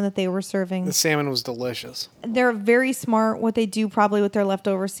salmon that they were serving. The salmon was delicious. They're very smart. What they do probably with their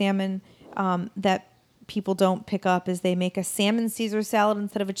leftover salmon that people don't pick up is they make a salmon Caesar salad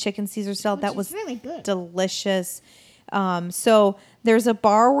instead of a chicken Caesar salad. That was really good. Delicious. So there's a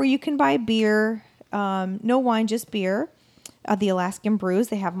bar where you can buy beer, no wine, just beer. The Alaskan brews,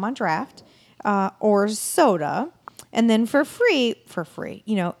 they have them on draft, or soda. And then for free,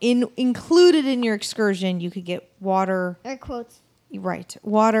 you know, included in your excursion, you could get water. Air quotes. Right.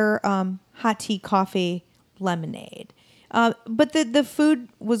 Water, hot tea, coffee, lemonade. But the food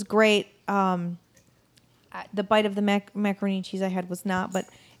was great. The bite of the macaroni and cheese I had was not, but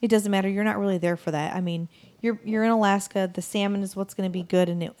it doesn't matter. You're not really there for that. I mean, you're in Alaska. The salmon is what's going to be good,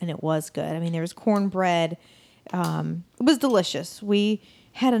 and it was good. I mean, there was cornbread. It was delicious. We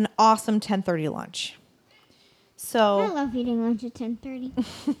had an awesome 10:30 lunch. I So love eating lunch at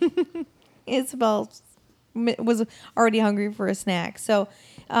 10:30. Isabel was already hungry for a snack. So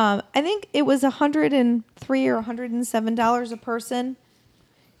I think it was $103 or $107 a person.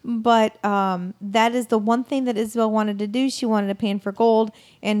 But that is the one thing that Isabel wanted to do. She wanted to pan for gold,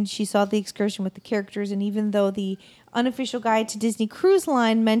 and she saw the excursion with the characters. And even though the unofficial guide to Disney Cruise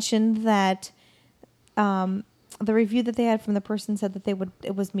Line mentioned that the review that they had from the person said that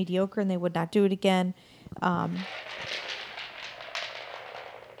it was mediocre and they would not do it again.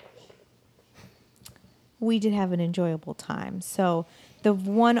 We did have an enjoyable time. So the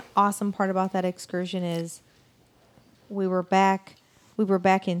one awesome part about that excursion is we were back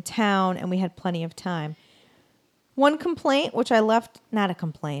in town and we had plenty of time. One complaint, which I left, not a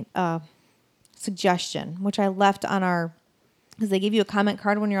complaint, suggestion, which I left on because they give you a comment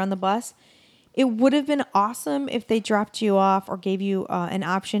card when you're on the bus. It would have been awesome if they dropped you off or gave you an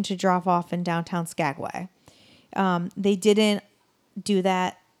option to drop off in downtown Skagway. They didn't do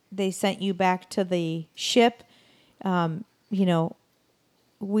that. They sent you back to the ship. You know,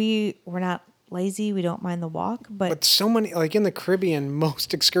 we were not lazy. We don't mind the walk, but so many, like in the Caribbean,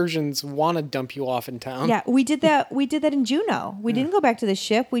 most excursions want to dump you off in town. yeah, we did that. We did that in Juneau. We didn't go back to the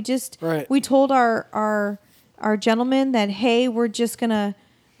ship. We just Right. we told our gentleman that, hey, we're gonna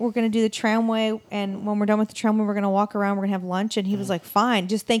do the tramway, and when we're done with the tramway, we're gonna walk around. We're gonna have lunch, and he was like, fine.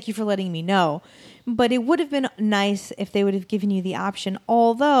 Just thank you for letting me know. But it would have been nice if they would have given you the option.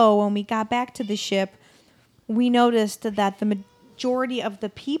 Although when we got back to the ship, we noticed that the majority of the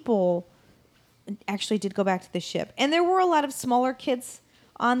people actually did go back to the ship. And there were a lot of smaller kids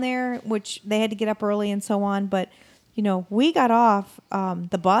on there, which they had to get up early and so on. But, we got off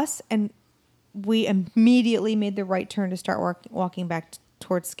the bus and we immediately made the right turn to start walking back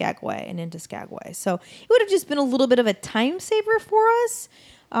towards Skagway and into Skagway. So it would have just been a little bit of a time saver for us.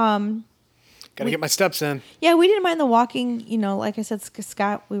 Got to get my steps in. Yeah, we didn't mind the walking. Like I said,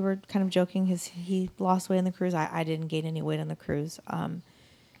 Scott, we were kind of joking because he lost weight on the cruise. I didn't gain any weight on the cruise.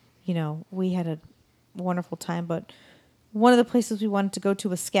 We had a wonderful time, but one of the places we wanted to go to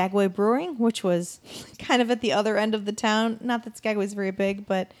was Skagway Brewing, which was kind of at the other end of the town. Not that Skagway's very big,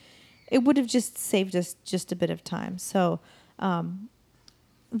 but it would have just saved us just a bit of time. So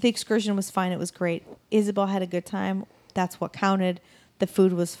the excursion was fine. It was great. Isabel had a good time. That's what counted. The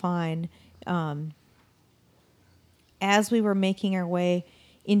food was fine. As we were making our way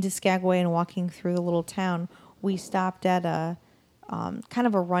into Skagway and walking through the little town, we stopped at a kind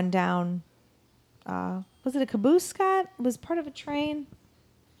of a rundown. Was it a caboose, Scott? It was part of a train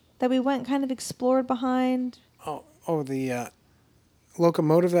that we went kind of explored behind. Oh, the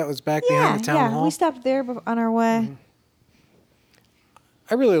locomotive that was back behind the town hall? Yeah, we stopped there on our way. Mm-hmm.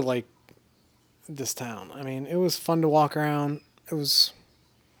 I really like this town. I mean, it was fun to walk around. It was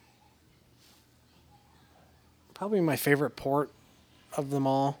probably my favorite port of them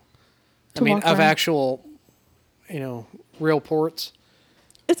all. Of actual, real ports.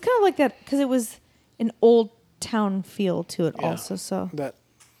 It's kind of like that because it was an old town feel to it also. So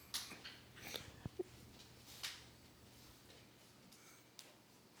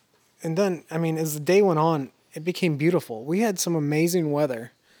and then, as the day went on, it became beautiful. We had some amazing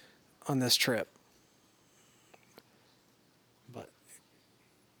weather on this trip. But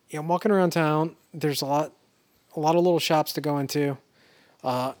I'm walking around town. There's a lot of little shops to go into.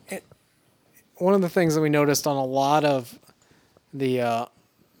 One of the things that we noticed on a lot of the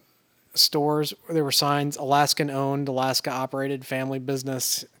stores, there were signs, Alaskan-owned, Alaska-operated family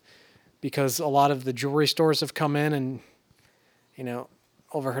business, because a lot of the jewelry stores have come in and,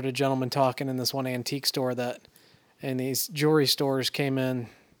 overheard a gentleman talking in this one antique store and these jewelry stores came in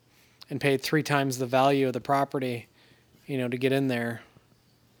and paid 3 times the value of the property, to get in there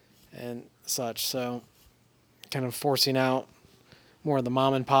and such. So kind of forcing out more of the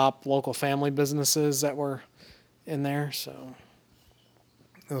mom and pop local family businesses that were in there. So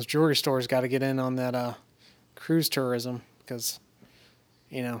those jewelry stores got to get in on that cruise tourism because,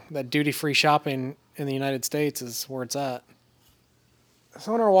 that duty-free shopping in the United States is where it's at.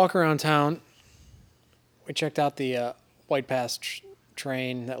 So on our walk around town, we checked out the White Pass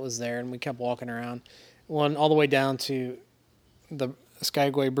train that was there, and we kept walking around. Went all the way down to the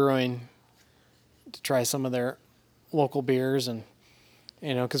Skagway Brewing to try some of their local beers, and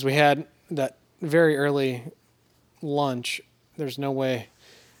because we had that very early lunch, there's no way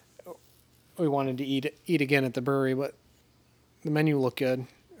we wanted to eat again at the brewery, but the menu looked good.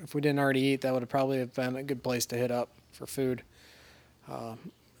 If we didn't already eat, that would have probably been a good place to hit up for food.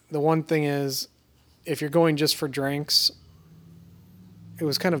 The one thing is, if you're going just for drinks, it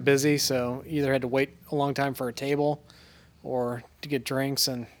was kind of busy, so you either had to wait a long time for a table or to get drinks.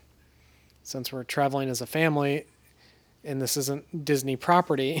 And since we're traveling as a family and this isn't Disney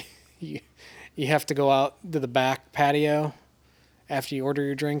property, you have to go out to the back patio after you order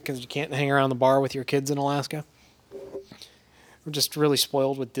your drink because you can't hang around the bar with your kids in Alaska. We're just really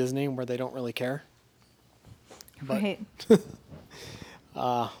spoiled with Disney where they don't really care. But, right.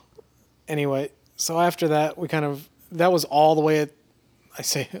 Anyway, so after that, that was all the way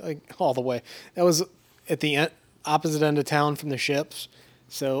all the way. That was at the opposite end of town from the ships.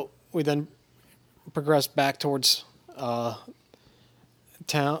 So we then progressed back towards into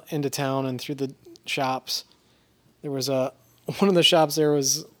town and through the shops. There was one of the shops there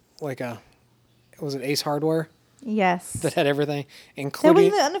was was it Ace Hardware? Yes. That had everything, including...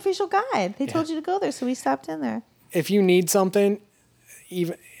 That was the unofficial guide. They told you to go there, so we stopped in there. If you need something,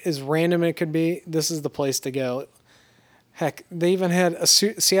 even as random it could be, this is the place to go. Heck, they even had a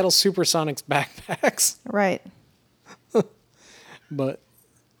Seattle Supersonics backpacks. Right. But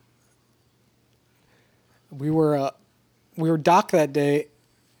we were docked that day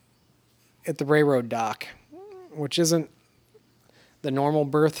at the railroad dock, which isn't the normal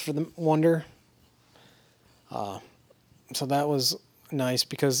berth for the Wonder. So that was nice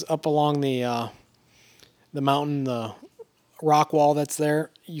because up along the mountain, the rock wall that's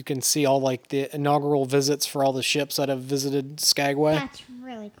there, you can see all the inaugural visits for all the ships that have visited Skagway. That's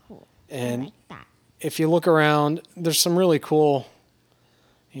really cool. And I like that. If you look around, there's some really cool,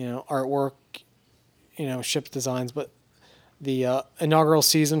 artwork, ship designs, but the inaugural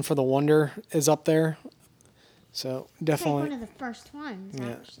season for the Wonder is up there. So definitely. It's like one of the first ones,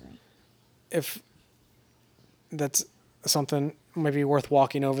 actually. if that's something might be worth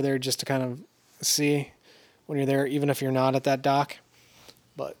walking over there just to kind of see when you're there, even if you're not at that dock.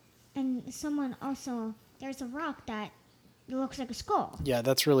 But And someone also, there's a rock that looks like a skull. yeah,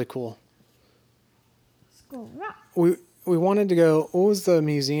 that's really cool. Skull rock. We wanted to go. What was the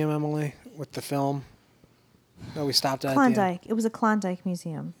museum, Emily, with the film that we stopped at? Klondike. It was a Klondike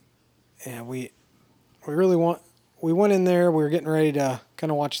museum. Yeah, we really want. We went in there. We were getting ready to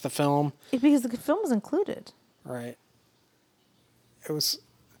kind of watch the film. Because the film was included. Right. It was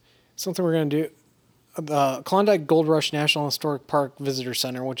something we're going to do. The Klondike Gold Rush National Historic Park Visitor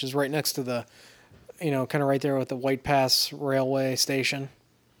Center, which is right next to the, kind of right there with the White Pass Railway Station,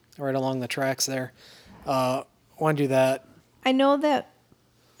 right along the tracks there. Want to do that. I know that,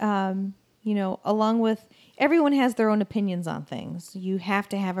 along with everyone has their own opinions on things. You have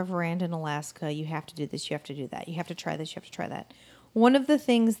to have a veranda in Alaska. You have to do this. You have to do that. You have to try this. You have to try that. One of the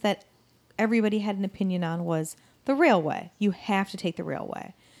things that everybody had an opinion on was the railway. You have to take the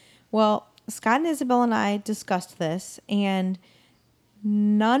railway. Well, Scott and Isabel and I discussed this, and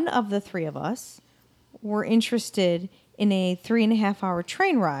none of the three of us were interested in a 3.5-hour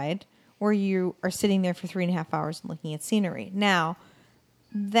train ride where you are sitting there for 3.5 hours and looking at scenery. Now,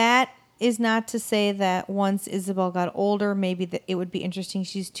 that is not to say that once Isabel got older, maybe that it would be interesting.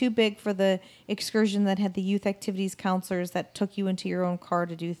 She's too big for the excursion that had the youth activities counselors that took you into your own car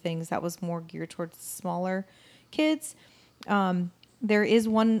to do things. That was more geared towards smaller kids. There is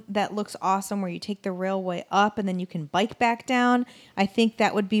one that looks awesome where you take the railway up and then you can bike back down. I think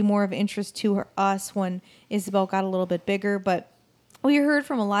that would be more of interest to us when Isabel got a little bit bigger. But we heard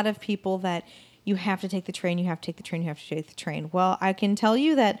from a lot of people that you have to take the train, you have to take the train, you have to take the train. Well, I can tell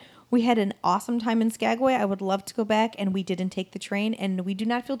you that we had an awesome time in Skagway. I would love to go back, and we didn't take the train, and we do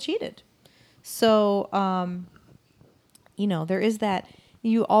not feel cheated. So, there is that.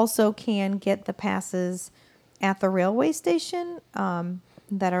 You also can get the passes at the railway station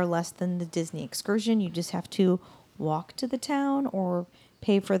that are less than the Disney excursion. You just have to walk to the town or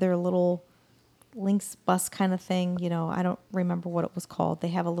pay for their little Lynx bus kind of thing. I don't remember what it was called. They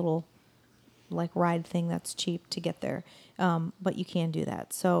have a little ride thing that's cheap to get there. But you can do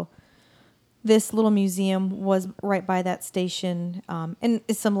that. So this little museum was right by that station, and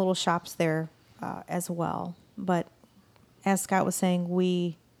some little shops there as well. But as Scott was saying,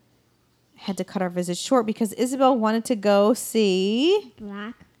 we had to cut our visit short because Isabel wanted to go see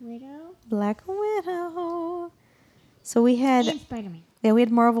Black Widow. Black Widow. So we had And Spider-Man. Yeah, we had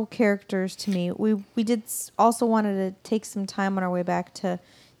Marvel characters to meet. We did also wanted to take some time on our way back to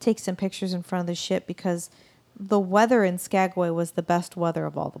take some pictures in front of the ship because the weather in Skagway was the best weather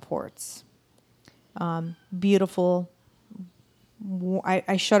of all the ports. Beautiful.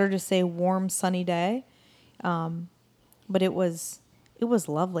 I shudder to say warm, sunny day, but it was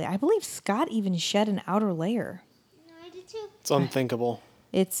lovely. I believe Scott even shed an outer layer. No, I did too. It's unthinkable.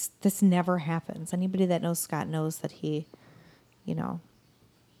 This never happens. Anybody that knows Scott knows that he,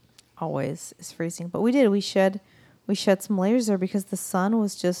 always is freezing. But we did. We shed some layers there because the sun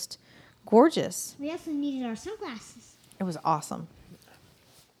was just gorgeous. We also needed our sunglasses. It was awesome.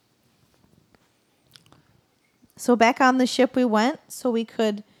 So back on the ship we went, so we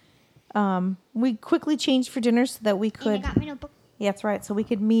could, we quickly changed for dinner so that we could. And I got my notebook. Yeah, that's right. So we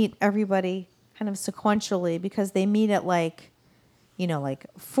could meet everybody kind of sequentially because they meet at 4:45,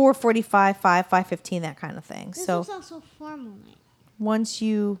 5:15, that kind of thing. This so was also formal night. once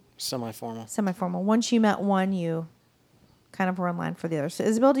you Semi-formal. once you met one, you kind of were in line for the other. So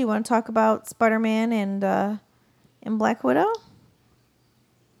Isabel, do you want to talk about Spider-Man and Black Widow?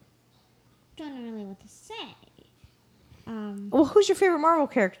 Don't know really what to say. Well, who's your favorite Marvel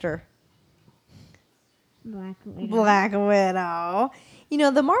character? Black Widow. Black Widow.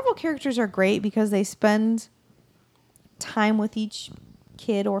 The Marvel characters are great because they spend time with each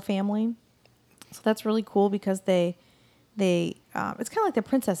kid or family. So that's really cool because they it's kind of like the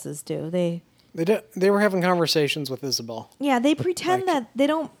princesses do. They were having conversations with Isabel. Yeah, they pretend that they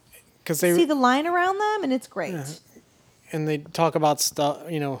don't see the line around them, and it's great. Yeah. And they talk about stuff,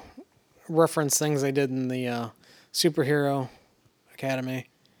 reference things they did in the Superhero Academy.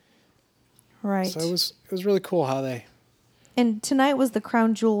 Right. So it was really cool how they. And tonight was the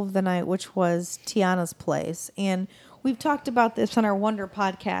crown jewel of the night, which was Tiana's place. And we've talked about this on our Wonder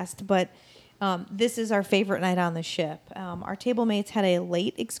podcast, but this is our favorite night on the ship. Our table mates had a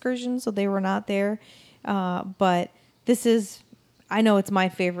late excursion, so they were not there. But I know it's my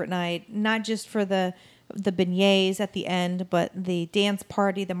favorite night, not just for the beignets at the end, but the dance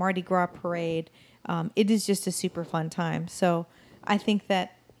party, the Mardi Gras parade. It is just a super fun time. So I think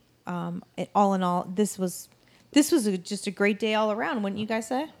that all in all, this was just a great day all around, wouldn't you guys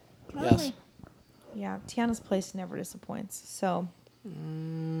say? Yes. Yeah, Tiana's Place never disappoints. So,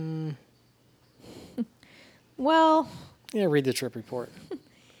 well, Yeah, read the trip report.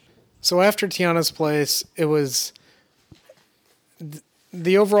 So after Tiana's Place, it was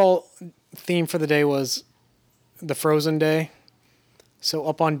the overall theme for the day was the Frozen Day. So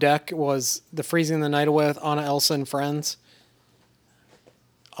up on deck was the Freezing the Night Away with Anna, Elsa, and friends,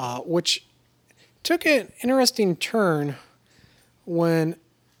 which took an interesting turn when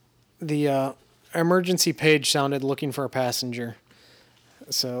the emergency page sounded looking for a passenger.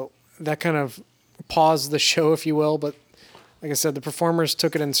 So that kind of paused the show, if you will. But like I said, the performers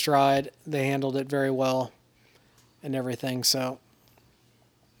took it in stride. They handled it very well and everything. So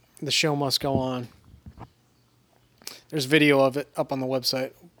the show must go on. There's video of it up on the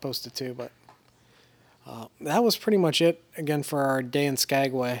website posted too. But that was pretty much it, again, for our day in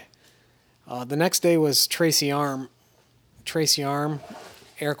Skagway. The next day was Tracy Arm. Tracy Arm,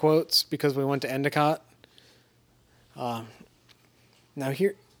 air quotes, because we went to Endicott. Now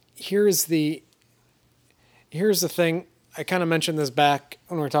here's the thing. I kind of mentioned this back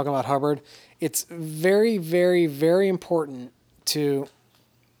when we were talking about Hubbard. It's very, very, very important to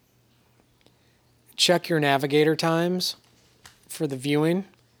check your navigator times for the viewing,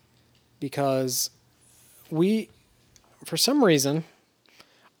 because for some reason,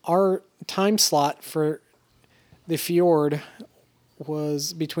 our time slot for the fjord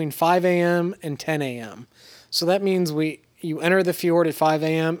was between 5 a.m. and 10 a.m. So that means you enter the fjord at 5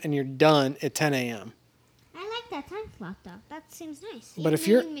 a.m. and you're done at 10 a.m. I like that time slot though. That seems nice. But if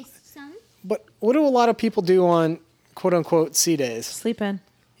you missed some. But what do a lot of people do on quote unquote sea days? sleep in.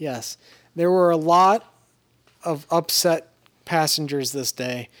 Yes. There were a lot of upset passengers this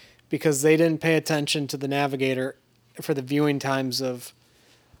day because they didn't pay attention to the navigator for the viewing times of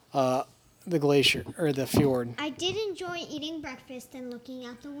the glacier or the fjord. I did enjoy eating breakfast and looking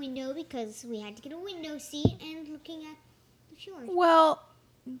out the window because we had to get a window seat and looking at the fjord. Well,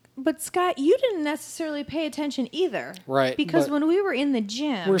 but Scott, you didn't necessarily pay attention either. Right. Because but when we were in the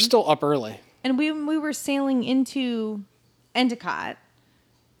gym. we're still up early. And we were sailing into Endicott.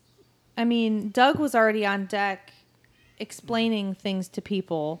 I mean, Doug was already on deck explaining things to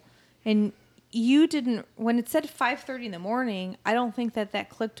people. And you didn't, when it said 5:30 in the morning, I don't think that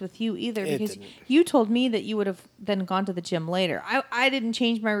clicked with you either. It Because didn't. you told me that you would have then gone to the gym later. I didn't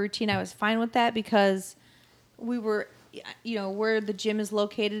change my routine. I was fine with that because we were, where the gym is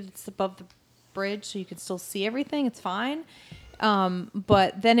located, it's above the bridge, so you can still see everything. It's fine.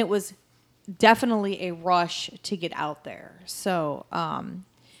 But then it was definitely a rush to get out there. So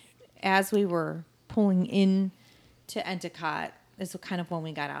as we were pulling in to Endicott is kind of when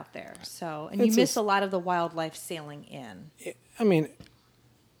we got out there. So, and you miss a lot of the wildlife sailing in. I mean,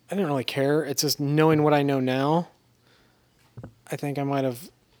 I didn't really care. It's just knowing what I know now. I think I might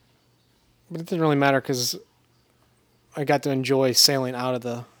have, but it didn't really matter because I got to enjoy sailing out of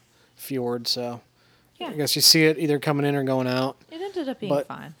the fjord. So Yeah. I guess you see it either coming in or going out. It ended up being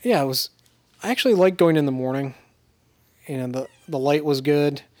fine. Yeah, I actually liked going in the morning. The light was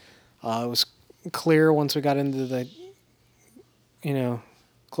good. It was clear once we got into the,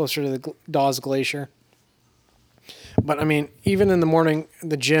 closer to the Dawes Glacier. But I mean, even in the morning,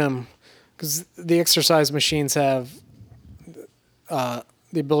 the gym, because the exercise machines have the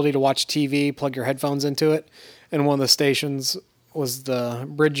ability to watch TV, plug your headphones into it, and one of the stations was the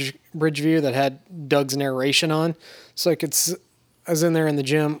bridge view that had Doug's narration on, so I was in there in the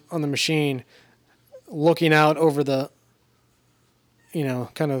gym on the machine, looking out over the,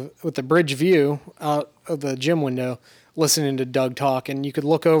 kind of with the bridge view out of the gym window, listening to Doug talk, and you could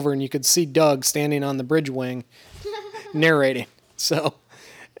look over and you could see Doug standing on the bridge wing narrating. So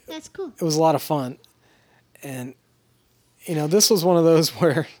That's cool. it was a lot of fun. And, this was one of those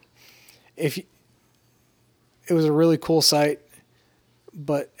where it was a really cool sight,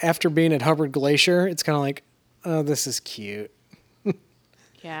 but after being at Hubbard Glacier, it's kind of like, oh, this is cute.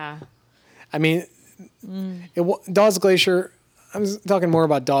 Yeah. I mean, Dawes Glacier, I was talking more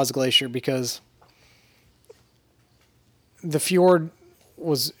about Dawes Glacier because the fjord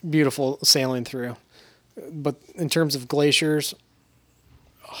was beautiful sailing through. But in terms of glaciers,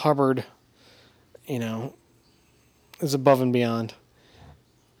 Hubbard, is above and beyond.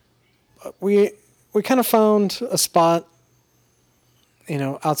 But we kind of found a spot,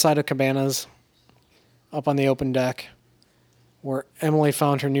 outside of Cabanas, up on the open deck, where Emily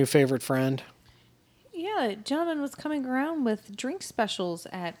found her new favorite friend. Yeah, a gentleman was coming around with drink specials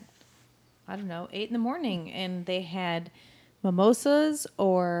at, 8 in the morning, and they had mimosas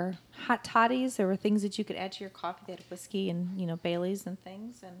or hot toddies. There were things that you could add to your coffee. They had whiskey and, Baileys and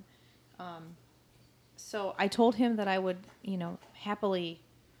things. And so I told him that I would, happily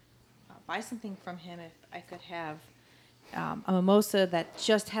buy something from him if I could have a mimosa that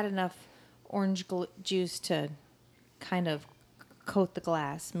just had enough orange juice to kind of coat the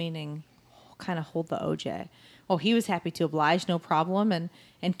glass, meaning kind of hold the OJ. Oh, he was happy to oblige, no problem,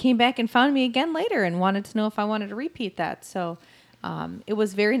 and came back and found me again later and wanted to know if I wanted to repeat that. So it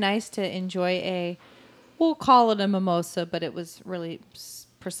was very nice to enjoy we'll call it a mimosa, but it was really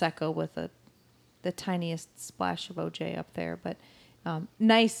Prosecco with the tiniest splash of OJ up there. But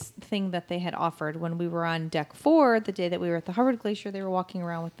nice thing that they had offered when we were on deck 4, the day that we were at the Harvard Glacier, they were walking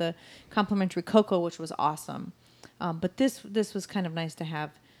around with the complimentary cocoa, which was awesome. But this was kind of nice to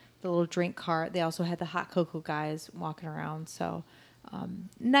have the little drink cart. They also had the hot cocoa guys walking around. So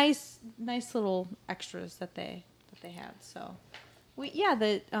nice little extras that they had. So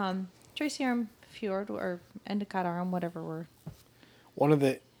the Tracy Arm Fjord or Endicott Arm, whatever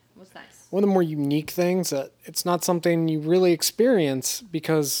was nice. One of the more unique things that it's not something you really experience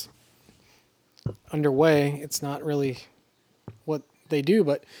because underway, it's not really what they do,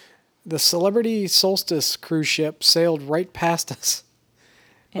 but the Celebrity Solstice cruise ship sailed right past us.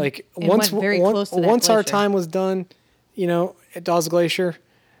 And once our time was done, at Dawes Glacier,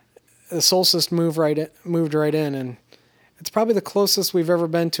 the Solstice moved right in, and it's probably the closest we've ever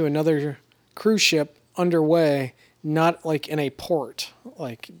been to another cruise ship underway, not like in a port,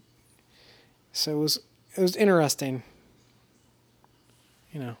 so it was interesting,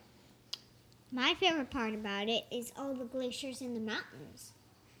 My favorite part about it is all the glaciers in the mountains.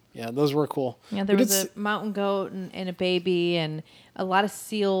 Yeah, those were cool. Yeah, there was a mountain goat and a baby and a lot of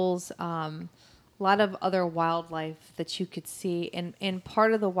seals, a lot of other wildlife that you could see. And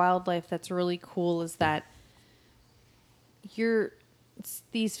part of the wildlife that's really cool is that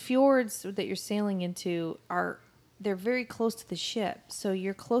these fjords that you're sailing into they're very close to the ship. So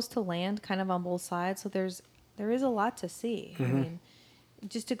you're close to land kind of on both sides. So there is a lot to see. Mm-hmm. I mean,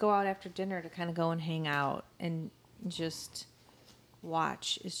 just to go out after dinner to kind of go and hang out and just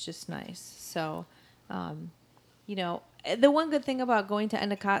watch is just nice. So, the one good thing about going to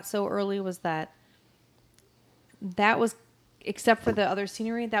Endicott so early was that was, except for the other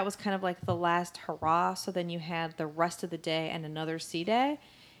scenery, that was kind of like the last hurrah. So then you had the rest of the day and another sea day.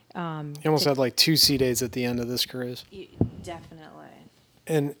 You almost had like 2 sea days at the end of this cruise. Definitely.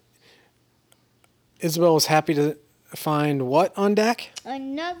 And Isabel was happy to find what on deck?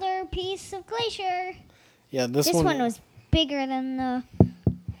 Another piece of glacier. Yeah, this one was bigger than the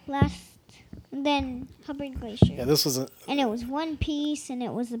than Hubbard Glacier. Yeah, this was and it was one piece, and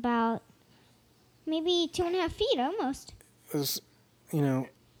it was about maybe 2.5 feet almost. It was,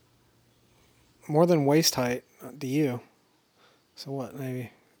 more than waist height to you. So what, maybe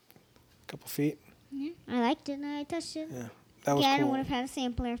a couple feet? Yeah, I liked it and I touched it. Yeah, that was cool. I would have had a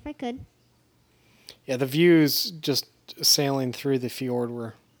sampler if I could. Yeah, the views just sailing through the fjord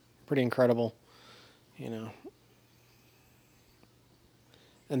were pretty incredible,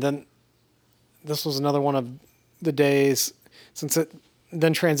 And then this was another one of the days, since it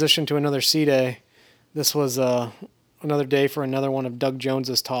then transitioned to another sea day, this was another day for another one of Doug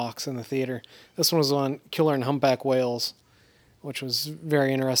Jones's talks in the theater. This one was on killer and humpback whales, which was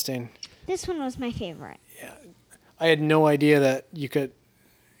very interesting. This one was my favorite. Yeah. I had no idea that you could,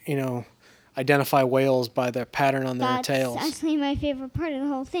 identify whales by their pattern on their tails. That's actually my favorite part of the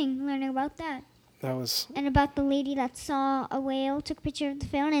whole thing, learning about that. And about the lady that saw a whale, took a picture of the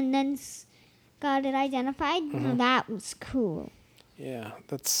fin, and then got it identified. Mm-hmm. That was cool. Yeah,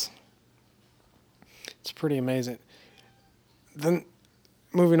 it's pretty amazing. Then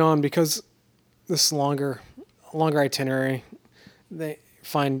moving on, because this longer itinerary, they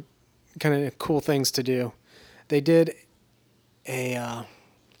find kind of cool things to do. They did a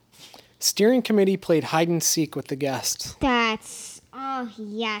steering committee played hide and seek with the guests.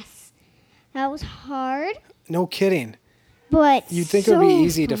 Yes. That was hard. No kidding. But you'd think it would be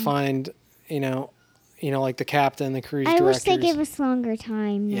easy to find, like the captain, the cruise directors. I wish they gave us longer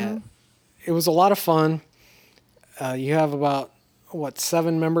time. Yeah. It was a lot of fun. You have about,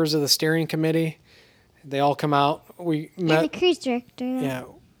 7 members of the steering committee. They all come out. We met. And the cruise director. Yeah.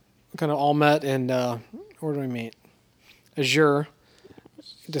 Kind of all met and, where do we meet? Azure.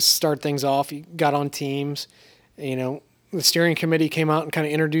 To start things off, you got on teams. The steering committee came out and kind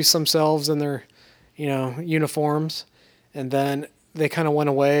of introduced themselves in their, uniforms. And then they kind of went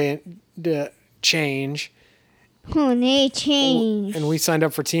away to change. Oh, they changed. And we signed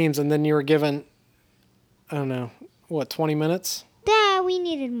up for teams, and then you were given, 20 minutes? Yeah, we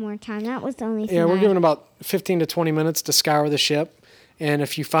needed more time. That was the only thing. Yeah, we're given about 15 to 20 minutes to scour the ship. And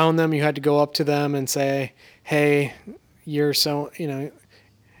if you found them, you had to go up to them and say, hey, you're so,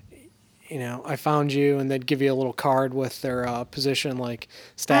 I found you, and they'd give you a little card with their position, like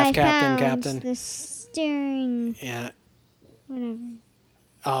staff captain, captain. The steering. Yeah.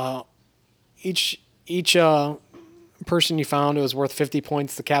 Whatever. Each person you found, it was worth 50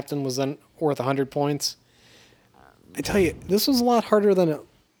 points. The captain was then worth 100 points. I tell you, this was a lot harder than it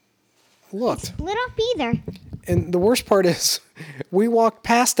looked. Split up either. And the worst part is, we walked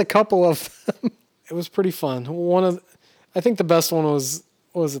past a couple of them. It was pretty fun. I think the best one was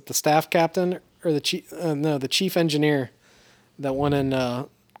it the staff captain or the chief engineer that went and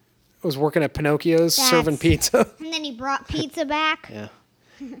was working at Pinocchio's serving pizza. And then he brought pizza back. Yeah,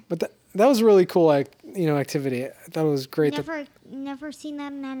 but that was a really cool activity. I thought it was great. Never seen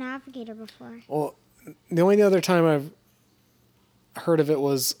that in a navigator before. Well, the only other time I've heard of it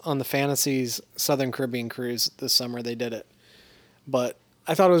was on the Fantasies Southern Caribbean cruise this summer. They did it, but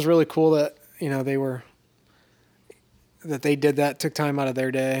I thought it was really cool that they did that, took time out of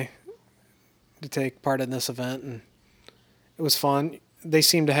their day to take part in this event, and it was fun. They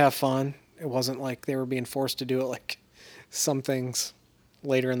seemed to have fun. It wasn't like they were being forced to do it like some things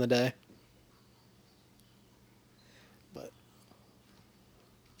later in the day. But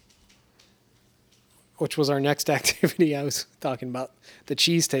which was our next activity I was talking about, the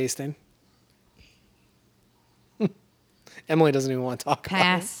cheese tasting. Emily doesn't even want to talk about it.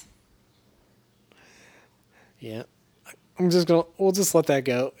 Pass. Yeah. We'll just let that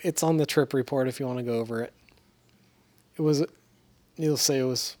go. It's on the trip report if you want to go over it. It was, needless to say, it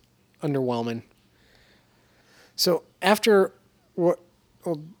was underwhelming. So after what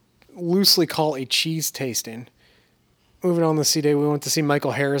we'll loosely call a cheese tasting, moving on the C Day, we went to see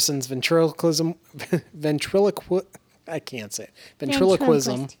Michael Harrison's ventriloquism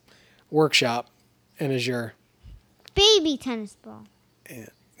workshop in Azure. Baby tennis ball. Yeah.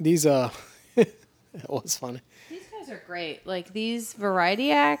 These, it was funny. These guys are great. Like, these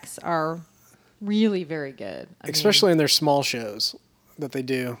variety acts are really very good. Especially in their small shows that they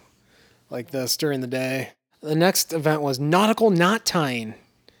do like this during the day. The next event was nautical knot tying,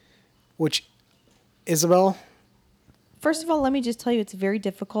 which, Isabel? First of all, let me just tell you, it's very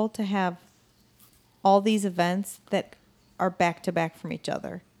difficult to have all these events that are back to back from each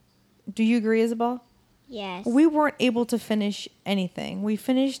other. Do you agree, Isabel? Yes. We weren't able to finish anything. We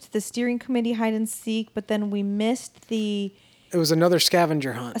finished the steering committee hide and seek, but then we missed It was another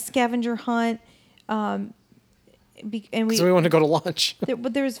scavenger hunt. a scavenger hunt. And So we wanted to go to lunch.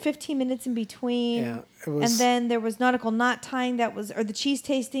 but there was 15 minutes in between. Yeah, it was. And then there was nautical knot tying or the cheese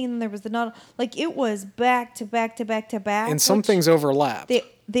tasting, and there was the it was back to back to back to back. And some things overlapped.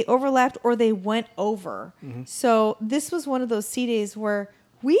 They overlapped or they went over. Mm-hmm. So this was one of those C days where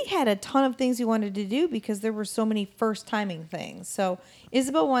we had a ton of things we wanted to do because there were so many first timing things. So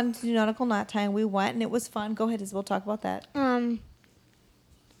Isabel wanted to do nautical knot tying. We went and it was fun. Go ahead, Isabel, talk about that.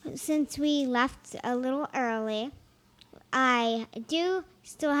 Since we left a little early, I do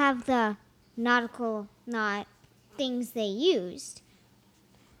still have the nautical knot things they used.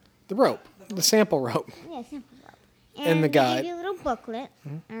 The rope, the sample rope. Yeah, sample rope. And the guide. They gave you a little booklet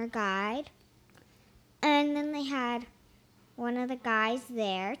or guide. And then they had one of the guys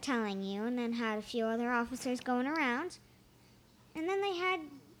there telling you, and then had a few other officers going around. And then they had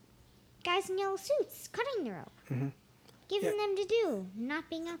guys in yellow suits cutting the rope. Giving them to do, not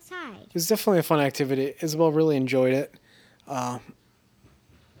being outside. It was definitely a fun activity. Isabel really enjoyed it.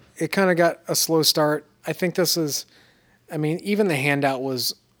 It kind of got a slow start. I think even the handout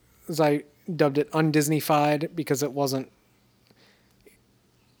was, as I dubbed it, un-Disney-fied because it wasn't,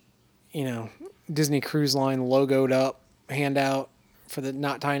 Disney Cruise Line logoed up handout for the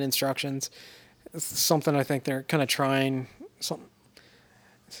knot tying instructions. It's something I think they're kind of trying something,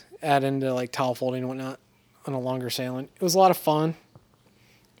 add into like towel folding and whatnot on a longer sailing. It was a lot of fun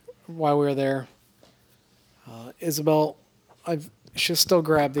while we were there. Isabel, she'll still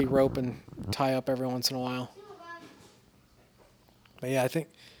grab the rope and tie up every once in a while. But yeah, I think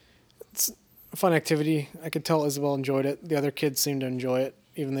it's a fun activity. I could tell Isabel enjoyed it. The other kids seemed to enjoy it.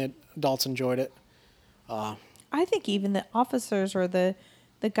 Even the adults enjoyed it. I think even the officers or the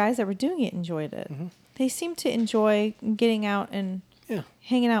guys that were doing it enjoyed it. Mm-hmm. They seemed to enjoy getting out and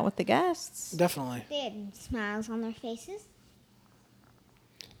hanging out with the guests. Definitely. They had smiles on their faces.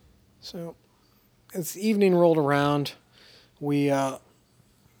 So, as the evening rolled around,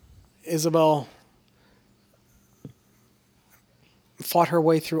 Isabel fought her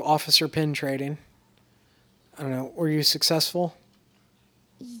way through officer pin trading. I don't know. Were you successful?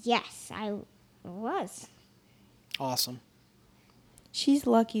 Yes, I was. Awesome. She's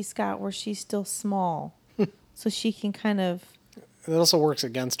lucky, Scott, where she's still small. So she can kind of... It also works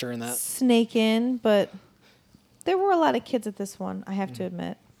against her in that. Snake in, but there were a lot of kids at this one, I have to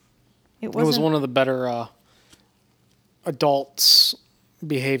admit. It was one of the better adults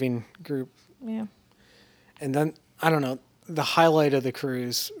behaving group. Yeah. And then, I don't know, the highlight of the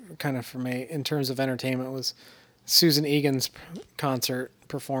cruise, kind of for me, in terms of entertainment, was Susan Egan's concert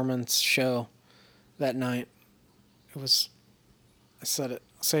performance show that night. It was, I said it,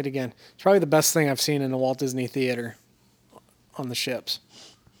 I'll say it again. It's probably the best thing I've seen in the Walt Disney Theater on the ships.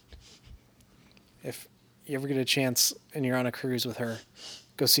 If you ever get a chance and you're on a cruise with her,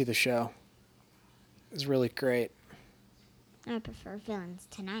 go see the show. It's really great. I prefer Villains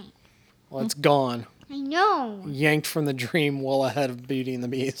Tonight. Well, it's gone. I know. Yanked from the dream well ahead of Beauty and the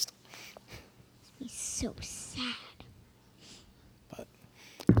Beast. He's so sad. But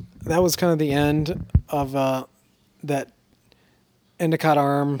that was kind of the end of that Endicott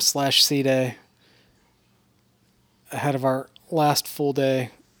Arm / Sea Day ahead of our last full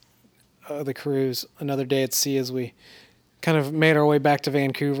day of the cruise. Another day at sea as we kind of made our way back to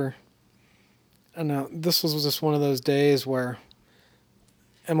Vancouver. And this was just one of those days where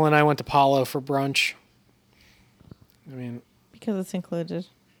Emily and I went to Palo for brunch. I mean, because it's included.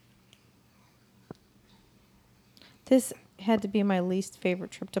 This had to be my least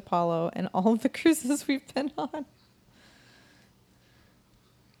favorite trip to Palo and all of the cruises we've been on.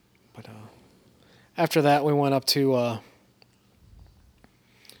 But after that, we went up to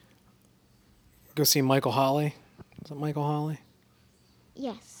go see Michael Holley. Was it Michael Holley?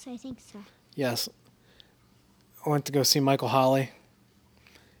 Yes, I think so. Yes. I went to go see Michael Holley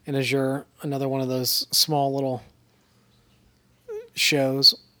in Azure, another one of those small little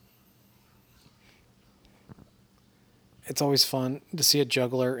shows. It's always fun to see a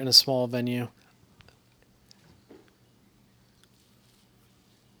juggler in a small venue.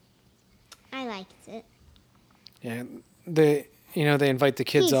 I liked it. Yeah, they invite the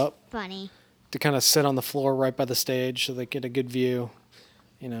kids He's up funny. to kind of sit on the floor right by the stage so they get a good view.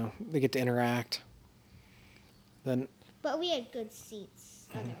 They get to interact. Then, But we had good seats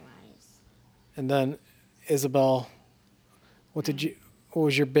otherwise. and then Isabel, what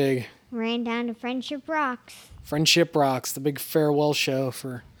was your big Ran down to Friendship Rocks. Friendship Rocks, the big farewell show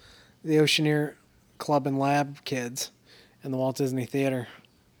for the Oceaneer Club and Lab kids in the Walt Disney Theater.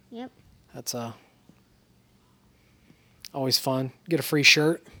 Yep. That's always fun. Get a free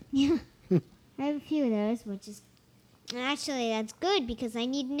shirt. Yeah. I have a few of those, which is actually that's good because I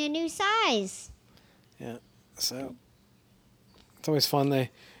need a new size. Yeah. So it's always fun. If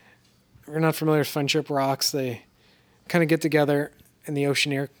you're not familiar with Friendship Rocks, they kind of get together in the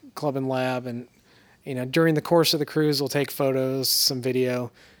Oceaneer Club and Lab, and during the course of the cruise, they'll take photos, some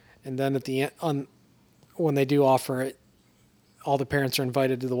video, and then at the end, when they do offer it, all the parents are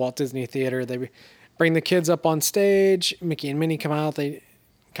invited to the Walt Disney Theater. They bring the kids up on stage. Mickey and Minnie come out. They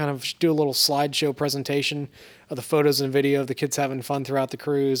kind of do a little slideshow presentation of the photos and video of the kids having fun throughout the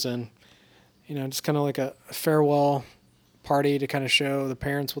cruise, and just kind of like a farewell party to kind of show the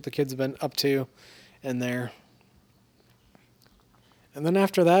parents what the kids have been up to in there. And then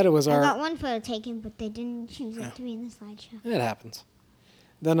after that, it was I got one photo taken, but they didn't choose it to be in the slideshow. It happens.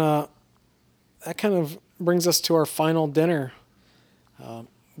 Then that kind of brings us to our final dinner.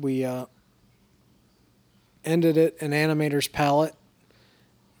 We ended it in Animator's Palette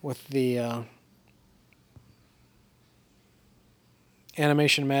with the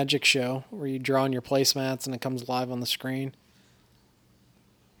Animation Magic Show, where you draw on your placemats and it comes live on the screen.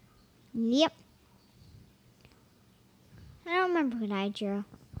 Yep. I don't remember what I drew.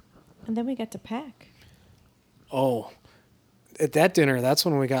 And then we got to pack. Oh, at that dinner, that's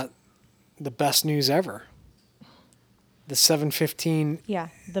when we got the best news ever. The 7:15. Yeah,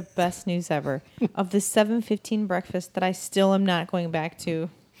 the best news ever. Of the 7:15 breakfast that I still am not going back to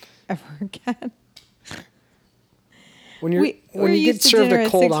ever again. When you used get to served dinner a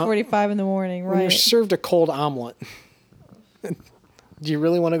at cold 6:45 in the morning, when you're right? served a cold omelet, do you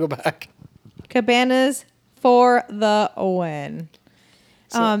really want to go back? Cabanas for the win.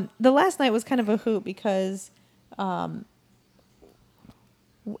 So- The last night was kind of a hoot because, and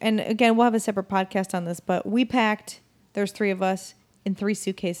again, we'll have a separate podcast on this, but we packed, there's 3 of us in 3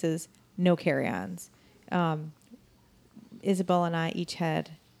 suitcases, no carry-ons. Isabel and I each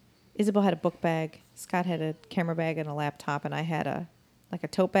Isabel had a book bag, Scott had a camera bag and a laptop, and I had a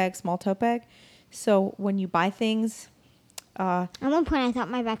tote bag, small tote bag. So when you buy things, At one point, I thought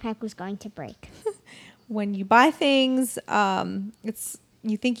my backpack was going to break. when you buy things,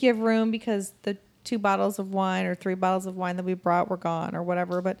 you think you have room because the 2 bottles of wine or 3 bottles of wine that we brought were gone or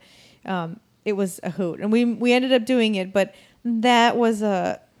whatever. But it was a hoot, and we ended up doing it. But that's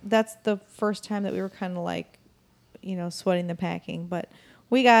the first time that we were kind of like, sweating the packing. But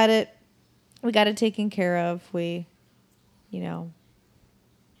we got it taken care of. We,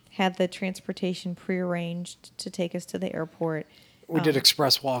 had the transportation prearranged to take us to the airport. We did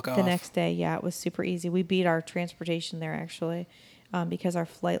express walk off The next day. Yeah, it was super easy. We beat our transportation there actually, because our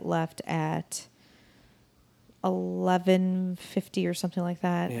flight left at 11:50 or something like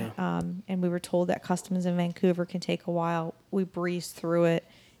that. Yeah. And we were told that customs in Vancouver can take a while. We breezed through it.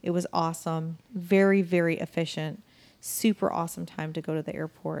 It was awesome. Very, very efficient. Super awesome time to go to the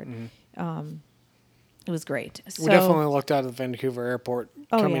airport. It was great. We definitely looked out of the Vancouver airport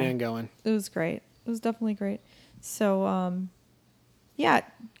coming and going. It was great. It was definitely great. So, yeah,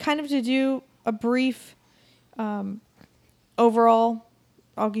 kind of to do a brief overall,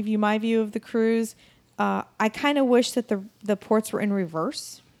 I'll give you my view of the cruise. I kind of wish that the ports were in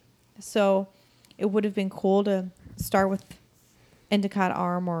reverse. So it would have been cool to start with Endicott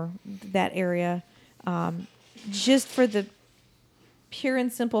Arm or that area, just for the pure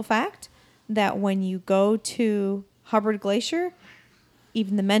and simple fact that when you go to Hubbard Glacier,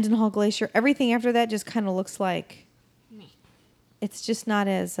 even the Mendenhall Glacier, everything after that just kind of looks like it's just not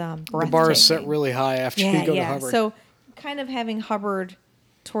as breathtaking. The bar is set really high after you go to Hubbard. So kind of having Hubbard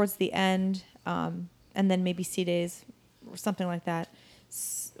towards the end, and then maybe Sea Days or something like that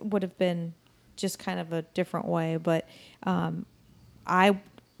would have been just kind of a different way. But I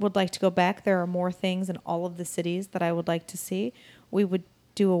would like to go back. There are more things in all of the cities that I would like to see. We would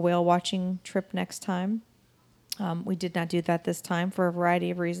do a whale watching trip next time. We did not do that this time for a variety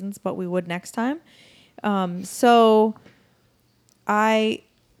of reasons, but we would next time. So I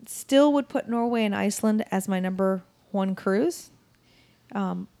still would put Norway and Iceland as my number one cruise.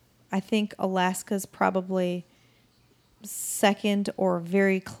 I think Alaska's probably second or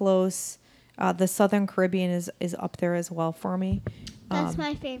very close. The Southern Caribbean is up there as well for me. That's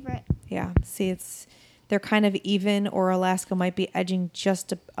my favorite. Yeah. See, they're kind of even, or Alaska might be edging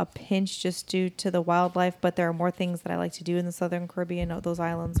just a pinch just due to the wildlife, but there are more things that I like to do in the Southern Caribbean, those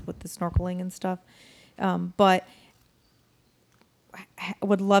islands with the snorkeling and stuff. But I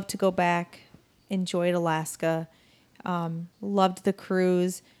would love to go back, enjoyed Alaska, loved the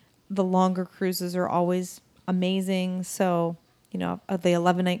cruise. The longer cruises are always amazing. So, the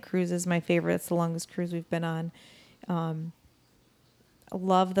 11-night cruise is my favorite. It's the longest cruise we've been on.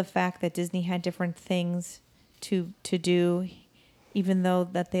 Love the fact that Disney had different things to do, even though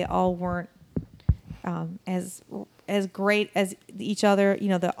that they all weren't as great as each other.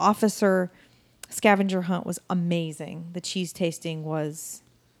 The officer scavenger hunt was amazing. The cheese tasting was,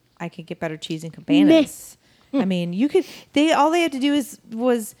 I could get better cheese in Cabanas. I mean, all they had to do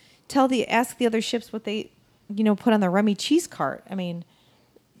was ask the other ships what they, put on the Remy cheese cart. I mean,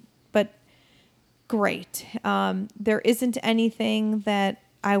 but great. There isn't anything that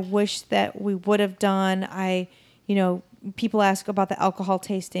I wish that we would have done. People ask about the alcohol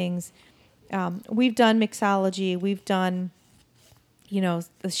tastings. We've done mixology. We've done, the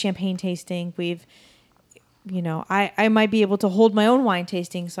champagne tasting. I might be able to hold my own wine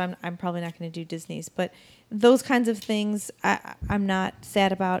tasting, so I'm probably not going to do Disney's. But those kinds of things I'm not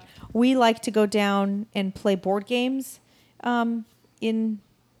sad about. We like to go down and play board games. It's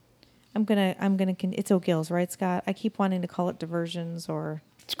O'Gill's, right, Scott? I keep wanting to call it Diversions or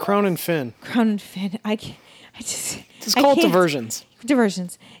it's Crown and Fin. Crown and Fin. It's called Diversions.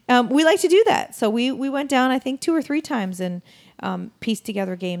 Diversions. We like to do that. So we went down, I think, 2 or 3 times and pieced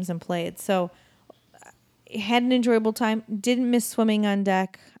together games and played. So had an enjoyable time. Didn't miss swimming on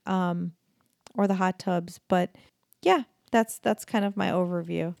deck or the hot tubs. But yeah, that's kind of my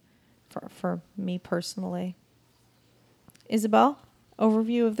overview for me personally. Isabel,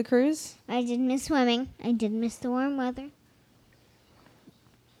 overview of the cruise? I did miss swimming. I did miss the warm weather.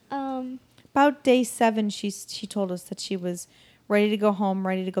 About day 7, she told us that she was ready to go home,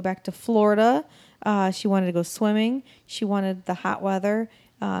 ready to go back to Florida. She wanted to go swimming. She wanted the hot weather.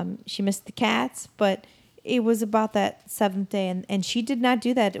 She missed the cats, but it was about that 7th day, and she did not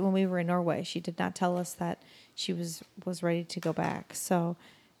do that when we were in Norway. She did not tell us that she was ready to go back. So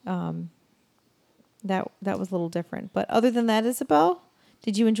that was a little different. But other than that, Isabel,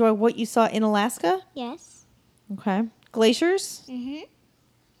 did you enjoy what you saw in Alaska? Yes. Okay. Glaciers? Mm-hmm.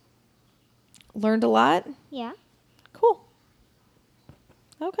 Learned a lot? Yeah. Cool.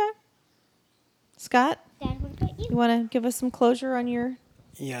 Okay. Scott? Dad, what about you? You want to give us some closure on your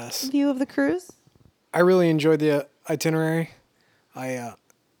view of the cruise? I really enjoyed the itinerary.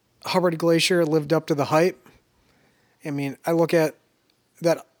 Hubbard Glacier lived up to the hype. I mean, I look at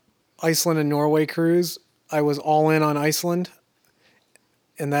that Iceland and Norway cruise. I was all in on Iceland,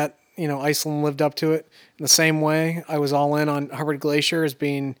 and that, Iceland lived up to it. In the same way, I was all in on Hubbard Glacier as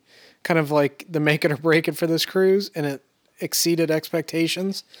being kind of like the make it or break it for this cruise, and it exceeded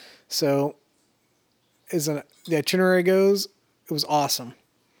expectations. So, as the itinerary goes, it was awesome.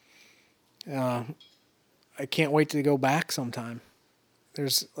 I can't wait to go back sometime.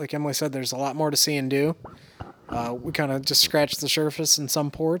 There's, like Emily said, there's a lot more to see and do. We kind of just scratched the surface in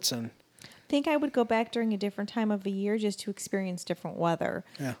some ports, and I think I would go back during a different time of the year just to experience different weather.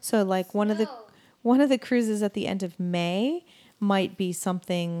 Yeah. So like one of the cruises at the end of May might be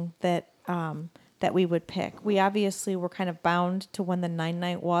something that that we would pick. We obviously were kind of bound to when the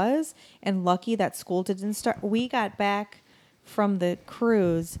 9-night was, and lucky that school didn't start. We got back from the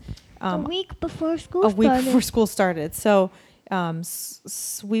cruise a week before school a week started. before school started. So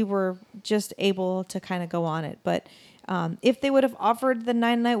we were just able to kind of go on it. But if they would have offered the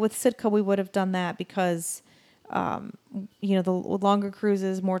 9-night with Sitka, we would have done that because, the longer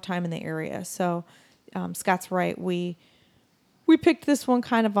cruises, more time in the area. So Scott's right. We picked this one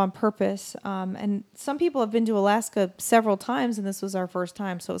kind of on purpose. And some people have been to Alaska several times, and this was our first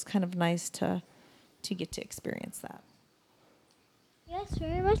time. So it was kind of nice to get to experience that. Yes,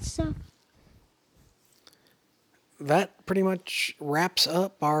 very much so. that pretty much wraps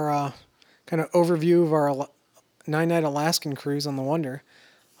up our kind of overview of our 9-night Alaskan cruise on the Wonder.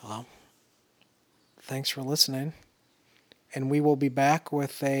 Thanks for listening. And we will be back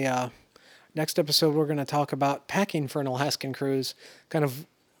with a next episode. We're going to talk about packing for an Alaskan cruise, kind of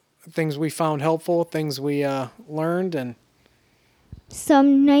things we found helpful, things we learned, and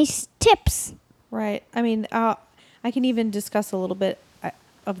some nice tips. Right. I mean, I can even discuss a little bit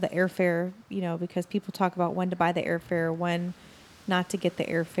of the airfare, because people talk about when to buy the airfare, when not to get the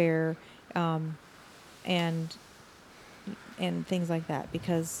airfare, and things like that.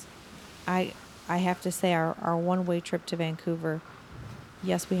 Because I have to say our one-way trip to Vancouver,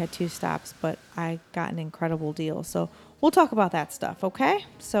 yes, we had 2 stops, but I got an incredible deal. So we'll talk about that stuff, okay?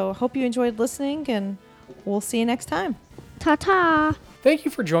 So hope you enjoyed listening, and we'll see you next time. Ta-ta! Thank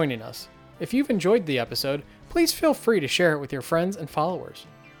you for joining us. If you've enjoyed the episode, please feel free to share it with your friends and followers.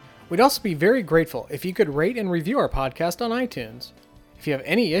 We'd also be very grateful if you could rate and review our podcast on iTunes. If you have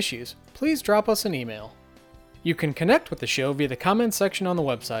any issues, please drop us an email. You can connect with the show via the comments section on the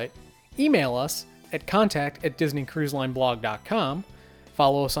website, email us at contact@DisneyCruiseLineBlog.com,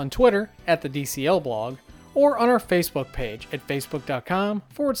 follow us on Twitter @theDCLblog, or on our Facebook page at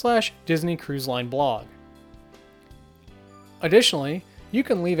facebook.com/DisneyCruiseLineBlog. Additionally, you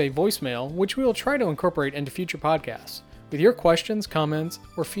can leave a voicemail, which we will try to incorporate into future podcasts, with your questions, comments,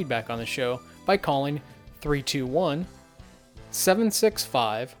 or feedback on the show by calling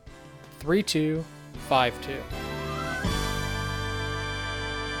 321-765-3252.